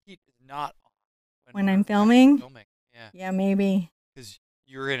heat is not on when I'm filming. Yeah. Yeah, maybe. Because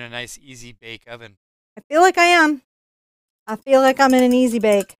you're in a nice easy bake oven. I feel like I am. I feel like I'm in an easy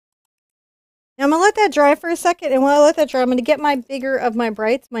bake. Now I'm going to let that dry for a second. And while I let that dry, I'm going to get my bigger of my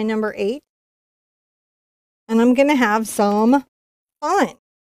brights, my number 8. And I'm going to have some fun.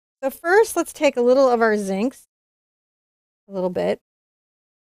 So first, let's take a little of our zincs. A little bit.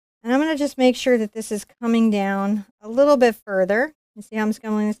 And I'm going to just make sure that this is coming down a little bit further. You see how I'm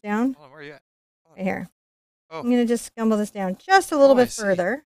scumbling this down? Hold on, where are you at? Right here. Oh. I'm going to just scumble this down just a little bit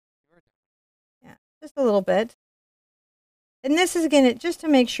further. Yeah, just a little bit. And this is, again, just to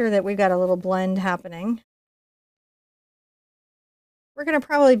make sure that we've got a little blend happening. We're going to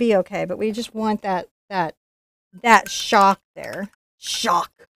probably be okay, but we just want that shock there.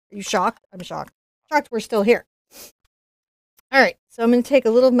 Shock. Are you shocked? I'm shocked. Shocked we're still here. All right, so I'm going to take a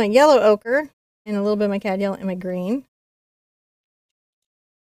little of my yellow ochre and a little bit of my cad yellow and my green.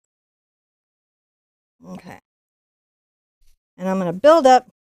 Okay. And I'm going to build up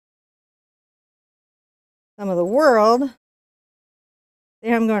some of the world. See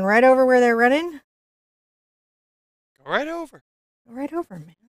how I'm going right over where they're running? Go right over. Go right over,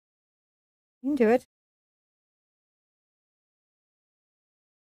 man. You can do it.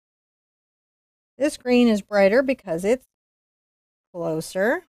 This green is brighter because it's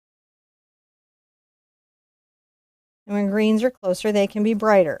closer. And when greens are closer, they can be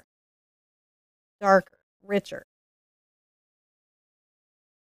brighter, darker, richer.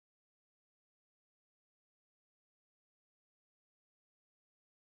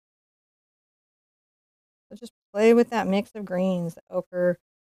 So just play with that mix of greens, the ochre,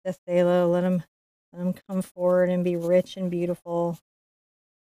 the phthalo, let them come forward and be rich and beautiful.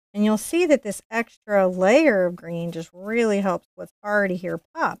 And you'll see that this extra layer of green just really helps what's already here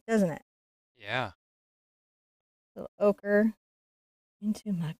pop, doesn't it? Yeah. A little ochre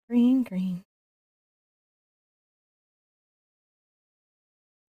into my green.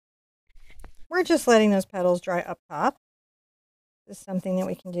 We're just letting those petals dry up top. This is something that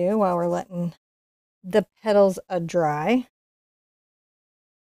we can do while we're letting the petals dry.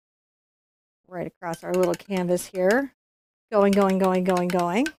 Right across our little canvas here. Going.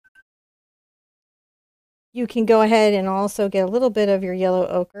 You can go ahead and also get a little bit of your yellow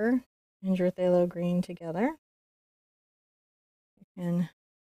ochre and your phthalo green together. You can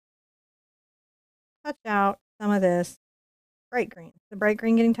touch out some of this bright green. The bright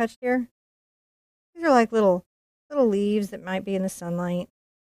green getting touched here. These are like little leaves that might be in the sunlight.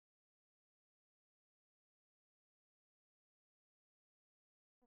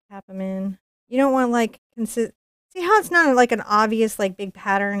 Tap them in. You don't want like see how it's not like an obvious like big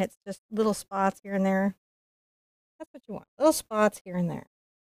pattern. It's just little spots here and there. That's what you want. Little spots here and there.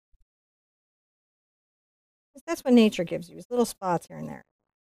 That's what nature gives you, is little spots here and there.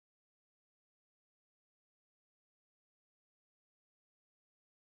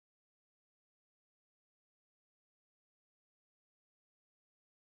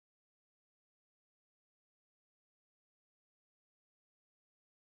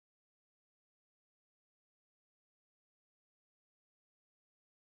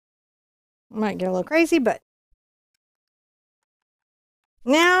 Might get a little crazy, but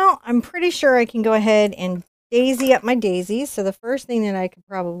now I'm pretty sure I can go ahead and daisy up my daisies. So the first thing that I could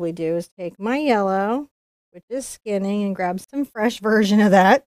probably do is take my yellow, which is skinning, and grab some fresh version of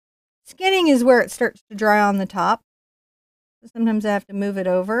that. Skinning is where it starts to dry on the top. So sometimes I have to move it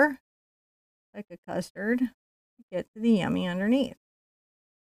over like a custard to get to the yummy underneath.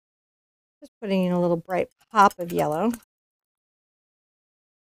 Just putting in a little bright pop of yellow.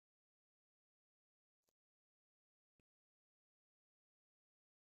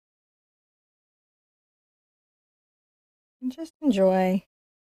 And just enjoy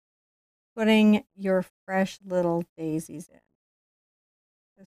putting your fresh little daisies in.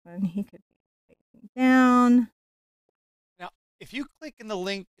 This one, he could be facing down. Now, if you click in the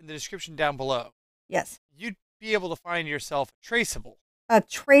link in the description down below, Yes. you'd be able to find yourself a traceable. A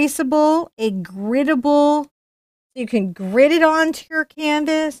traceable, a griddable. So you can grid it onto your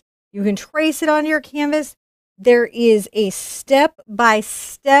canvas. You can trace it onto your canvas. There is a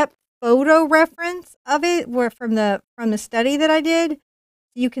step-by-step photo reference of it from the study that I did.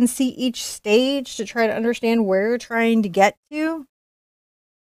 You can see each stage to try to understand where you're trying to get to.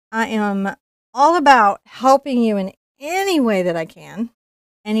 I am all about helping you in any way that I can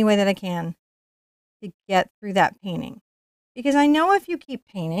to get through that painting. Because I know if you keep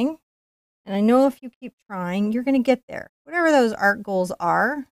painting, and I know if you keep trying, you're going to get there. Whatever those art goals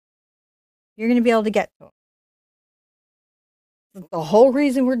are, you're going to be able to get to them. That's the whole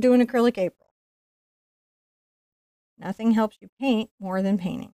reason we're doing Acrylic April. Nothing helps you paint more than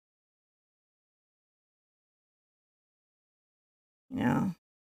painting. You know,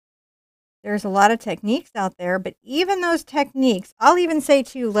 there's a lot of techniques out there, but even those techniques, I'll even say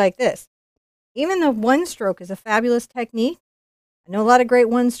to you like this, even the one stroke is a fabulous technique. I know a lot of great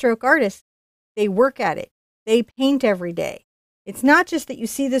one stroke artists. They work at it. They paint every day. It's not just that you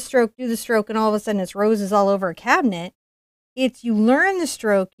see the stroke, do the stroke, and all of a sudden it's roses all over a cabinet. It's you learn the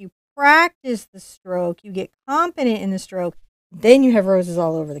stroke, you practice the stroke, you get confident in the stroke, then you have roses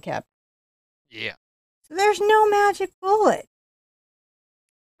all over the cabinet. Yeah. So there's no magic bullet.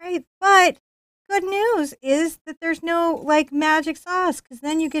 Right? But good news is that there's no like magic sauce, because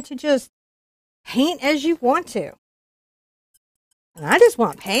then you get to just paint as you want to. And I just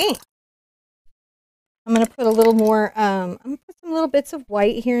want paint. I'm going to put a little more, I'm going to put some little bits of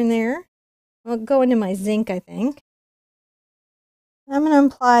white here and there. I'll go into my zinc, I think. I'm going to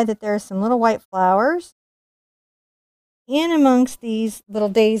imply that there are some little white flowers in amongst these little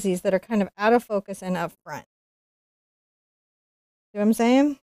daisies that are kind of out of focus and up front. See what I'm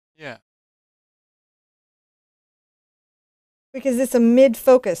saying? Yeah. Because it's a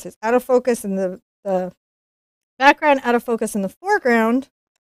mid-focus. It's out of focus in the background, out of focus in the foreground,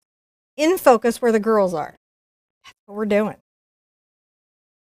 in focus where the girls are. That's what we're doing.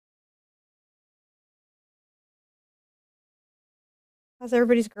 How's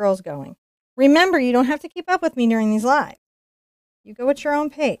everybody's girls going? Remember, you don't have to keep up with me during these lives. You go at your own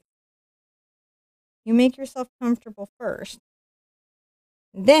pace. You make yourself comfortable first.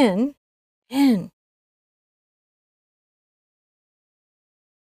 Then. Now,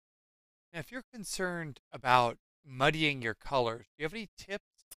 if you're concerned about muddying your colors, do you have any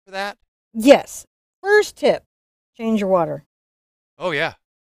tips for that? Yes. First tip, change your water. Oh, yeah.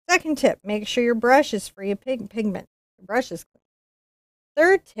 Second tip, make sure your brush is free of pigment. The brush is clean.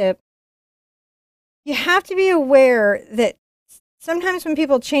 Third tip, you have to be aware that sometimes when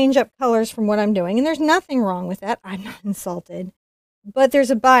people change up colors from what I'm doing, and there's nothing wrong with that, I'm not insulted, but there's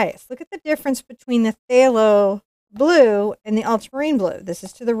a bias. Look at the difference between the phthalo blue and the ultramarine blue. This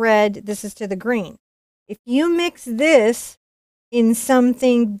is to the red, this is to the green. If you mix this in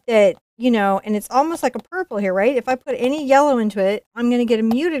something that, you know, and it's almost like a purple here, right? If I put any yellow into it, I'm going to get a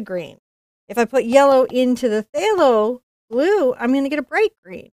muted green. If I put yellow into the phthalo blue, I'm going to get a bright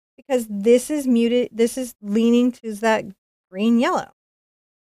green, because this is muted. This is leaning to that green yellow.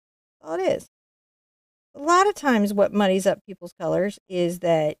 That's all it is. A lot of times what muddies up people's colors is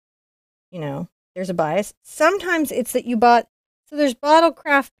that, you know, there's a bias. Sometimes it's that you bought, so there's bottle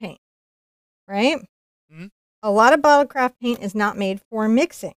craft paint, right? Mm-hmm. A lot of bottle craft paint is not made for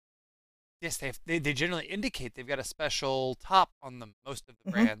mixing. Yes, they generally indicate they've got a special top on them. Most of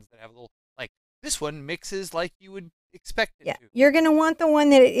the brands that have a little, like, this one mixes like you would expect it to. You're going to want the one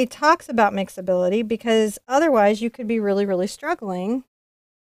that it talks about mixability, because otherwise you could be really, really struggling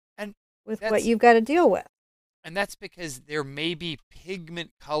with what you've got to deal with. And that's because there may be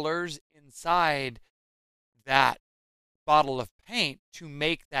pigment colors inside that bottle of paint to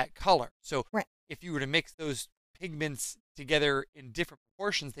make that color. So if you were to mix those pigments together in different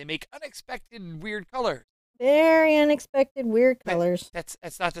proportions, they make unexpected weird colors. very unexpected, weird But colors.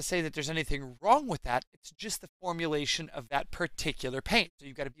 that's not to say that there's anything wrong with that. It's just the formulation of that particular paint. So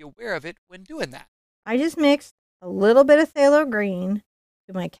you've got to be aware of it when doing that. I just mixed a little bit of phthalo green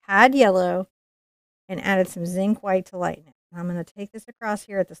to my cad yellow and added some zinc white to lighten it. I'm going to take this across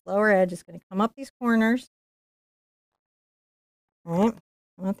here at this lower edge. It's going to come up these corners. All right,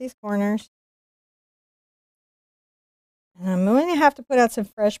 come up these corners. And I'm going to have to put out some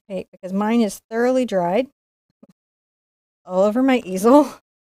fresh paint because mine is thoroughly dried all over my easel. Why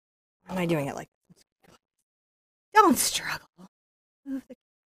am I doing it like this? Don't struggle. You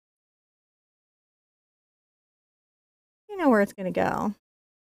know where it's going to go.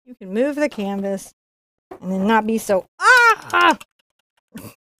 You can move the canvas and then not be so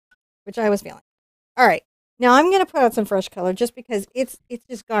which I was feeling. All right. Now I'm going to put out some fresh color just because it's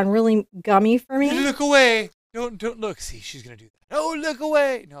just gone really gummy for me. Look away. Don't look. See, she's going to do that. No, look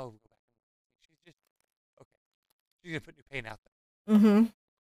away. No, go back. She's just okay. She's going to put new paint out there. Mm-hmm.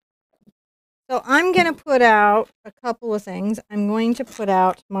 So I'm going to put out a couple of things. I'm going to put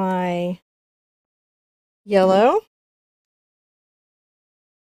out my yellow.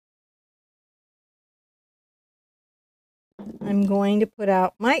 I'm going to put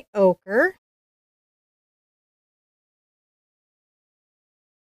out my ochre.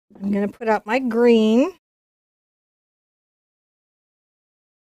 I'm going to put out my green.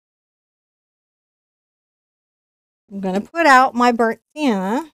 I'm going to put out my burnt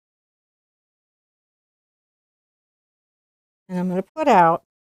sienna. And I'm going to put out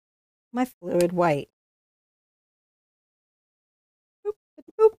my fluid white. Boop,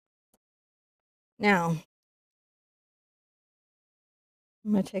 boop. Now,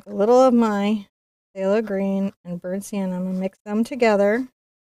 I'm going to take a little of my phthalo green and burnt sienna. I'm going to mix them together. It's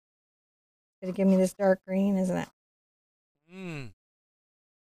going to give me this dark green, isn't it? Mm.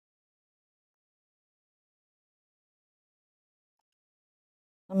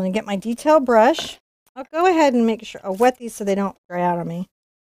 I'm going to get my detail brush. I'll go ahead and make sure I'll wet these so they don't dry out on me.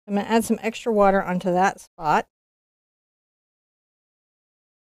 I'm going to add some extra water onto that spot.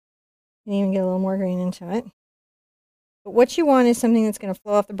 You can even get a little more green into it. But what you want is something that's going to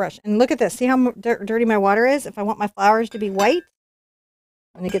flow off the brush. And look at this. See how dirty my water is? If I want my flowers to be white,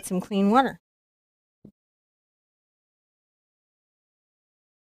 I'm going to get some clean water.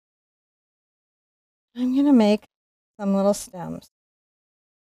 I'm going to make some little stems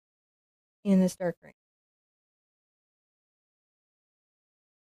in this dark green.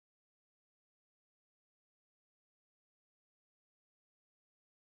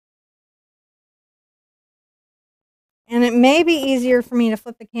 And it may be easier for me to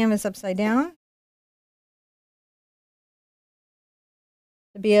flip the canvas upside down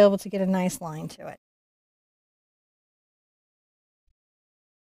to be able to get a nice line to it.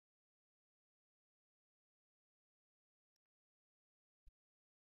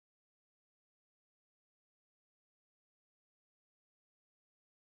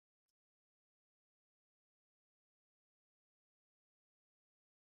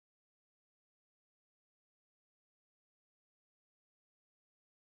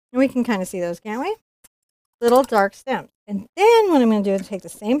 And we can kind of see those, can't we? Little dark stems. And then what I'm going to do is take the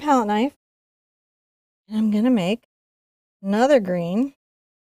same palette knife and I'm going to make another green.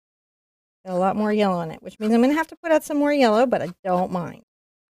 Got a lot more yellow in it, which means I'm going to have to put out some more yellow, but I don't mind.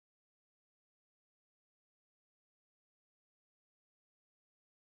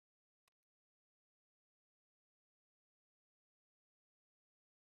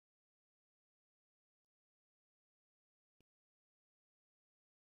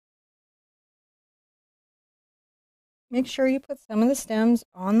 Make sure you put some of the stems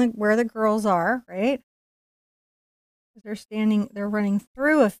on where the girls are, right? Because they're running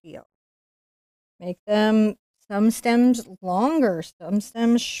through a field. Make them some stems longer, some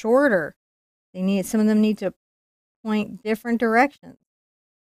stems shorter. Some of them need to point different directions.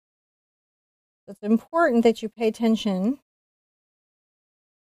 It's important that you pay attention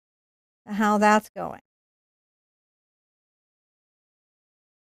to how that's going.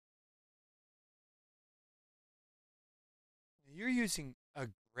 You're using a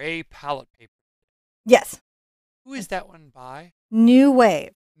gray palette paper. Yes. Who is that one by? New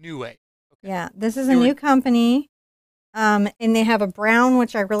Wave. New Wave. Okay. Yeah, this is a new company. And they have a brown,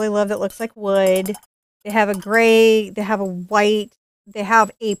 which I really love, that looks like wood. They have a gray, they have a white, they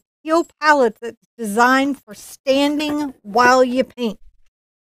have a peel palette that's designed for standing while you paint.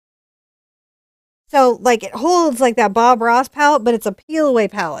 So, like, it holds like that Bob Ross palette, but it's a peel away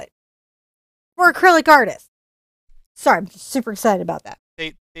palette for acrylic artists. Sorry, I'm just super excited about that.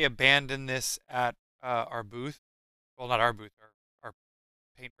 They abandoned this at our booth. Well, not our booth, our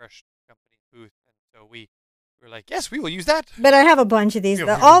paintbrush company booth. And so we we're like, yes, we will use that. But I have a bunch of these.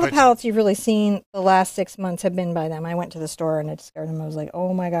 Yeah, All the bunch of palettes you've really seen the last 6 months have been by them. I went to the store and I discovered them. I was like,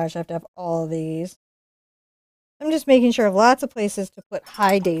 oh my gosh, I have to have all of these. I'm just making sure I have lots of places to put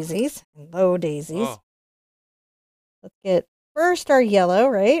high daisies and low daisies. Oh. Let's get first our yellow,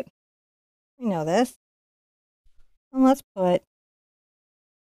 right? We know this. And let's put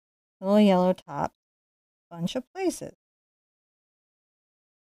a little yellow top, bunch of places.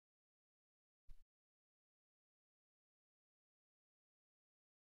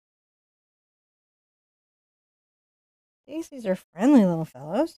 Daisies are friendly little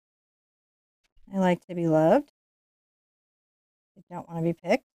fellows. They like to be loved. They don't want to be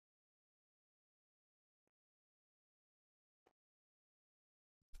picked.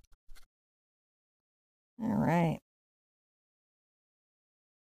 All right.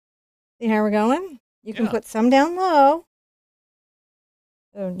 See how we're going? You can put some down low.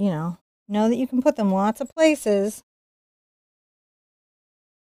 So, know that you can put them lots of places.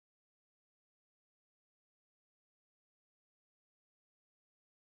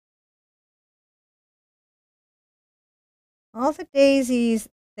 All the daisies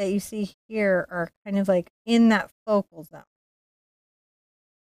that you see here are kind of like in that focal zone.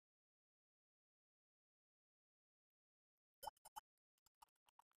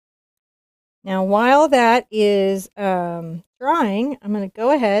 Now, while that is drying, I'm going to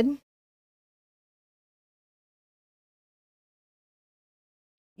go ahead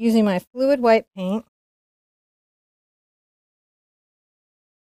using my fluid white paint.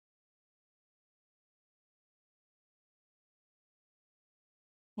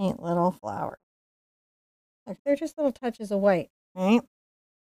 Paint little flowers. Look, they're just little touches of white, right?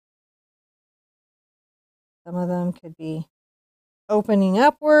 Some of them could be opening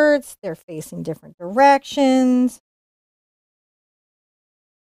upwards. They're facing different directions.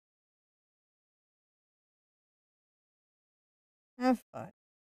 Have fun.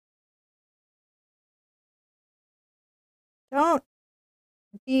 Don't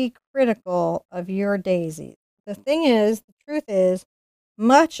be critical of your daisies. The thing is, the truth is,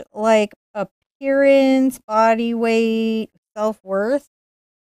 much like appearance, body weight, self-worth,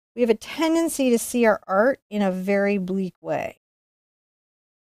 we have a tendency to see our art in a very bleak way.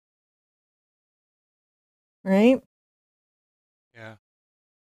 Right? Yeah.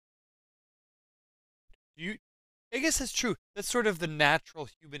 I guess that's true. That's sort of the natural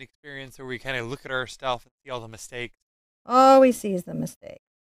human experience where we kind of look at ourselves and see all the mistakes. All we see is the mistake.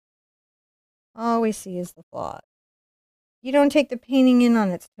 All we see is the flaw. You don't take the painting in on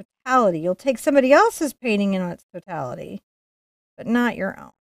its totality. You'll take somebody else's painting in on its totality, but not your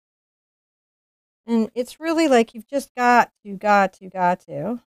own. And it's really like you've just got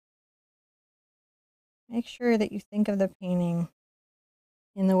to make sure that you think of the painting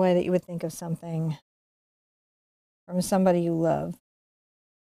in the way that you would think of something from somebody you love.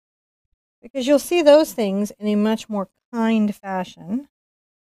 Because you'll see those things in a much more kind fashion.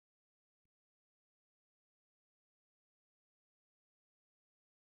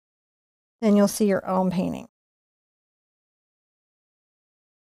 Then you'll see your own painting.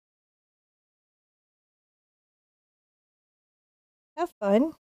 Have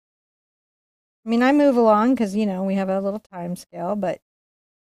fun. I mean, I move along because, we have a little time scale, but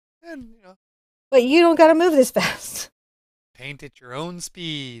you don't got to move this fast. Paint at your own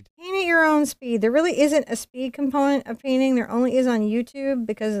speed. Paint at your own speed. There really isn't a speed component of painting. There only is on YouTube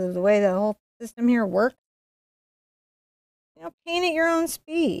because of the way the whole system here works. Paint at your own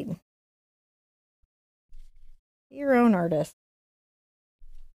speed. Be your own artist.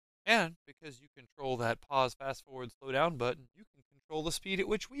 And because you control that pause, fast forward, slow down button, you can control the speed at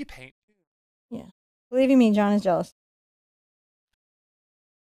which we paint too. Yeah. Believe you me, John is jealous.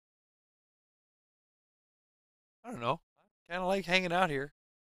 I don't know. I kind of like hanging out here.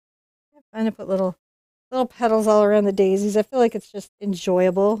 I'm trying to put little petals all around the daisies. I feel like it's just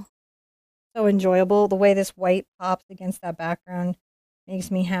enjoyable. So enjoyable. The way this white pops against that background makes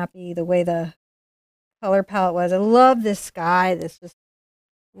me happy. The way the color palette was. I love this sky. This just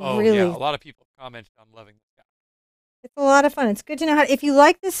really. Yeah. A lot of people commented on loving the sky. It's a lot of fun. It's good to know how. If you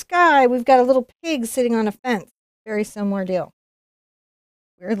like the sky, we've got a little pig sitting on a fence. Very similar deal.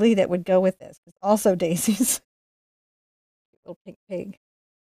 Weirdly, that would go with this. It's also daisies. Little pink pig.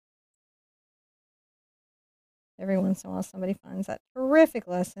 Every once in a while, somebody finds that terrific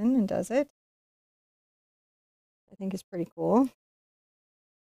lesson and does it. I think is pretty cool.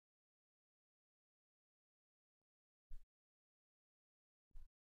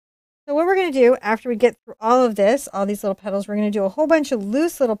 So what we're going to do after we get through all of this, all these little petals, we're going to do a whole bunch of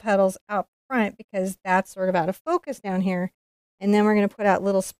loose little petals out front because that's sort of out of focus down here. And then we're going to put out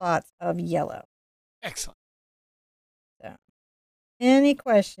little spots of yellow. Excellent. any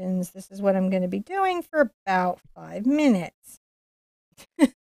questions, this is what I'm going to be doing for about 5 minutes.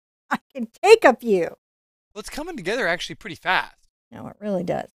 I can take a few. Well, it's coming together actually pretty fast. No, it really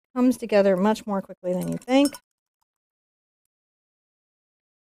does. It comes together much more quickly than you think.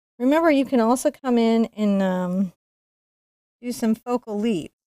 Remember, you can also come in and do some focal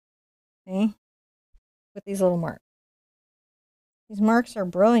leaves, okay, with these little marks. These marks are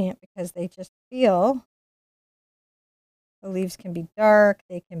brilliant because they just feel. The leaves can be dark,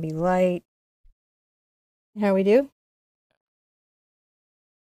 they can be light. How we do?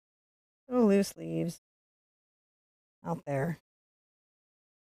 Little loose leaves out there.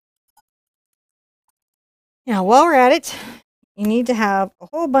 Now, while we're at it, you need to have a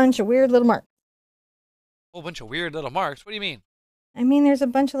whole bunch of weird little marks. A whole bunch of weird little marks. What do you mean? I mean, there's a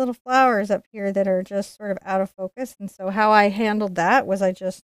bunch of little flowers up here that are just sort of out of focus. And so how I handled that was I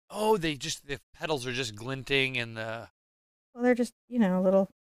just... Oh, the petals are just glinting and the... Well, they're just, you know, little...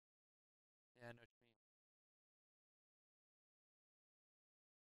 Yeah, I know what you mean.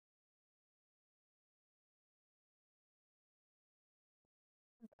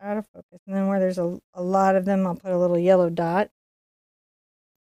 out of focus. And then where there's a lot of them, I'll put a little yellow dot.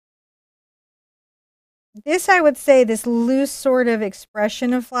 This, I would say, this loose sort of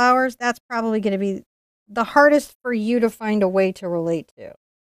expression of flowers, that's probably going to be the hardest for you to find a way to relate to.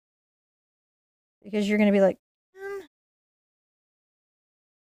 Because you're going to be like,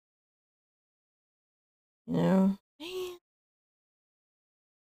 you know, man.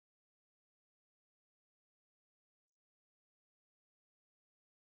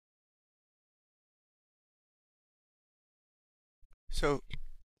 So,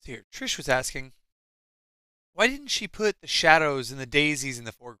 here, Trish was asking, why didn't she put the shadows and the daisies in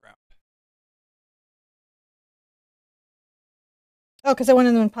the foreground? Oh, because I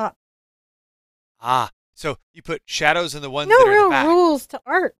wanted them to pop. Ah, so you put shadows in the ones No that are in the real back. rules to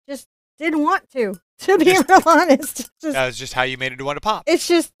art. Just didn't want to be real honest. That was just how you made it want to pop. It's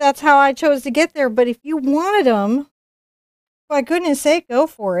just that's how I chose to get there. But if you wanted them, for goodness sake, go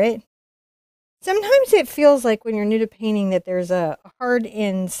for it. Sometimes it feels like when you're new to painting that there's a hard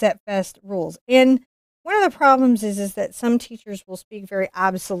and set fast rules. And one of the problems is that some teachers will speak very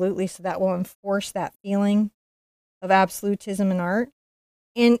absolutely, so that will enforce that feeling of absolutism in art.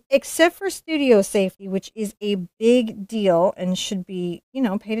 And except for studio safety, which is a big deal and should be, you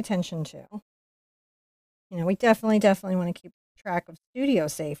know, paid attention to. You know, we definitely want to keep track of studio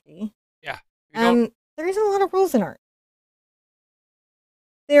safety. Yeah. There isn't a lot of rules in art.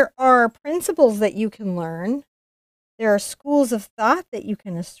 There are principles that you can learn. There are schools of thought that you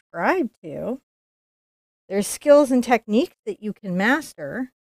can ascribe to. There's skills and techniques that you can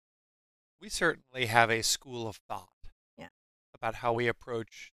master. We certainly have a school of thought about how we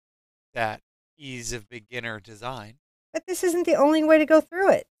approach that ease of beginner design. But this isn't the only way to go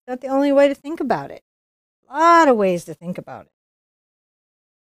through it. It's not the only way to think about it. A lot of ways to think about it.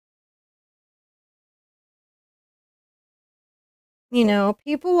 You know,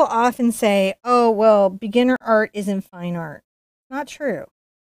 people will often say, oh, well, beginner art isn't fine art. Not true.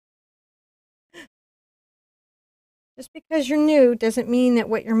 Just because you're new doesn't mean that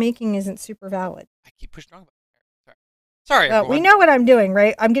what you're making isn't super valid. I keep pushing wrong. Sorry, well, everyone. We know what I'm doing,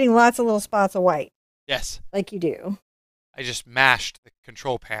 right? I'm getting lots of little spots of white. Yes. Like you do. I just mashed the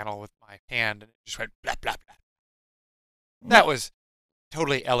control panel with my hand and it just went blah, blah, blah. That was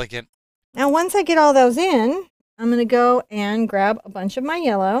totally elegant. Now, once I get all those in, I'm going to go and grab a bunch of my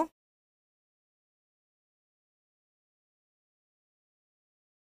yellow.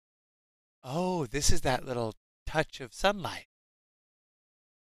 Oh, this is that little touch of sunlight.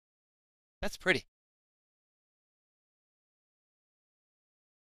 That's pretty.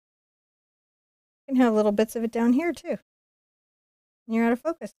 You can have little bits of it down here, too. And you're out of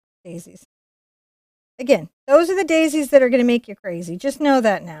focus, daisies. Again, those are the daisies that are going to make you crazy. Just know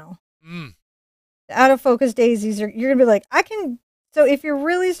that now. The out of focus daisies, you're going to be like, I can... So if you're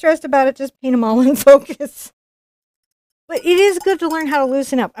really stressed about it, just paint them all in focus. But it is good to learn how to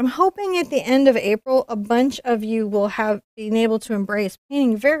loosen up. I'm hoping at the end of April, a bunch of you will have been able to embrace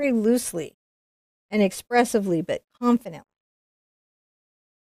painting very loosely and expressively, but confidently.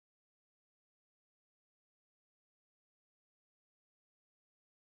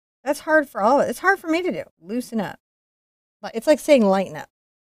 That's hard for all of it. It's hard for me to do. Loosen up. It's like saying lighten up.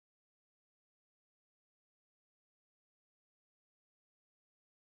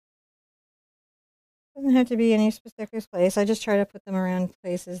 Doesn't have to be any specific place. I just try to put them around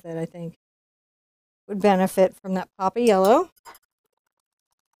places that I think would benefit from that pop of yellow.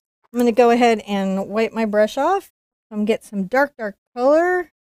 I'm going to go ahead and wipe my brush off. Get some dark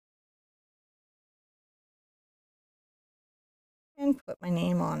color. and put my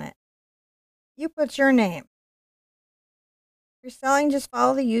name on it. You put your name. If you're selling, just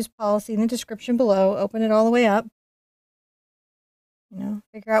follow the use policy in the description below. Open it all the way up.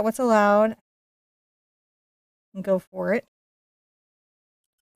 Figure out what's allowed and go for it.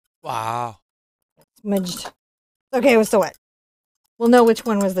 Wow. Smudged. Okay, it was so wet. We'll know which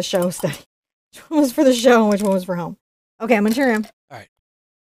one was the show study. Which one was for the show and which one was for home. Okay, I'm going to turn him. All right.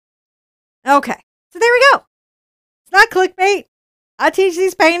 Okay, so there we go. It's not clickbait. I teach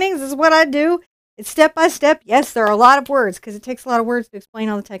these paintings. This is what I do. It's step by step. Yes, there are a lot of words because it takes a lot of words to explain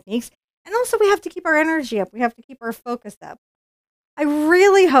all the techniques. And also, we have to keep our energy up. We have to keep our focus up. I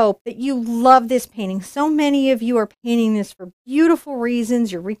really hope that you love this painting. So many of you are painting this for beautiful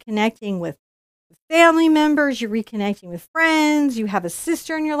reasons. You're reconnecting with family members. You're reconnecting with friends. You have a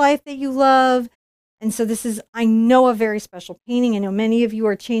sister in your life that you love. And so this is, I know, a very special painting. I know many of you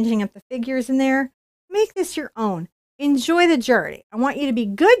are changing up the figures in there. Make this your own. Enjoy the journey. I want you to be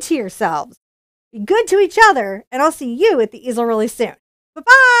good to yourselves. Be good to each other. And I'll see you at the easel really soon. Bye-bye.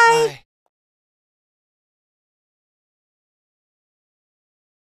 Bye.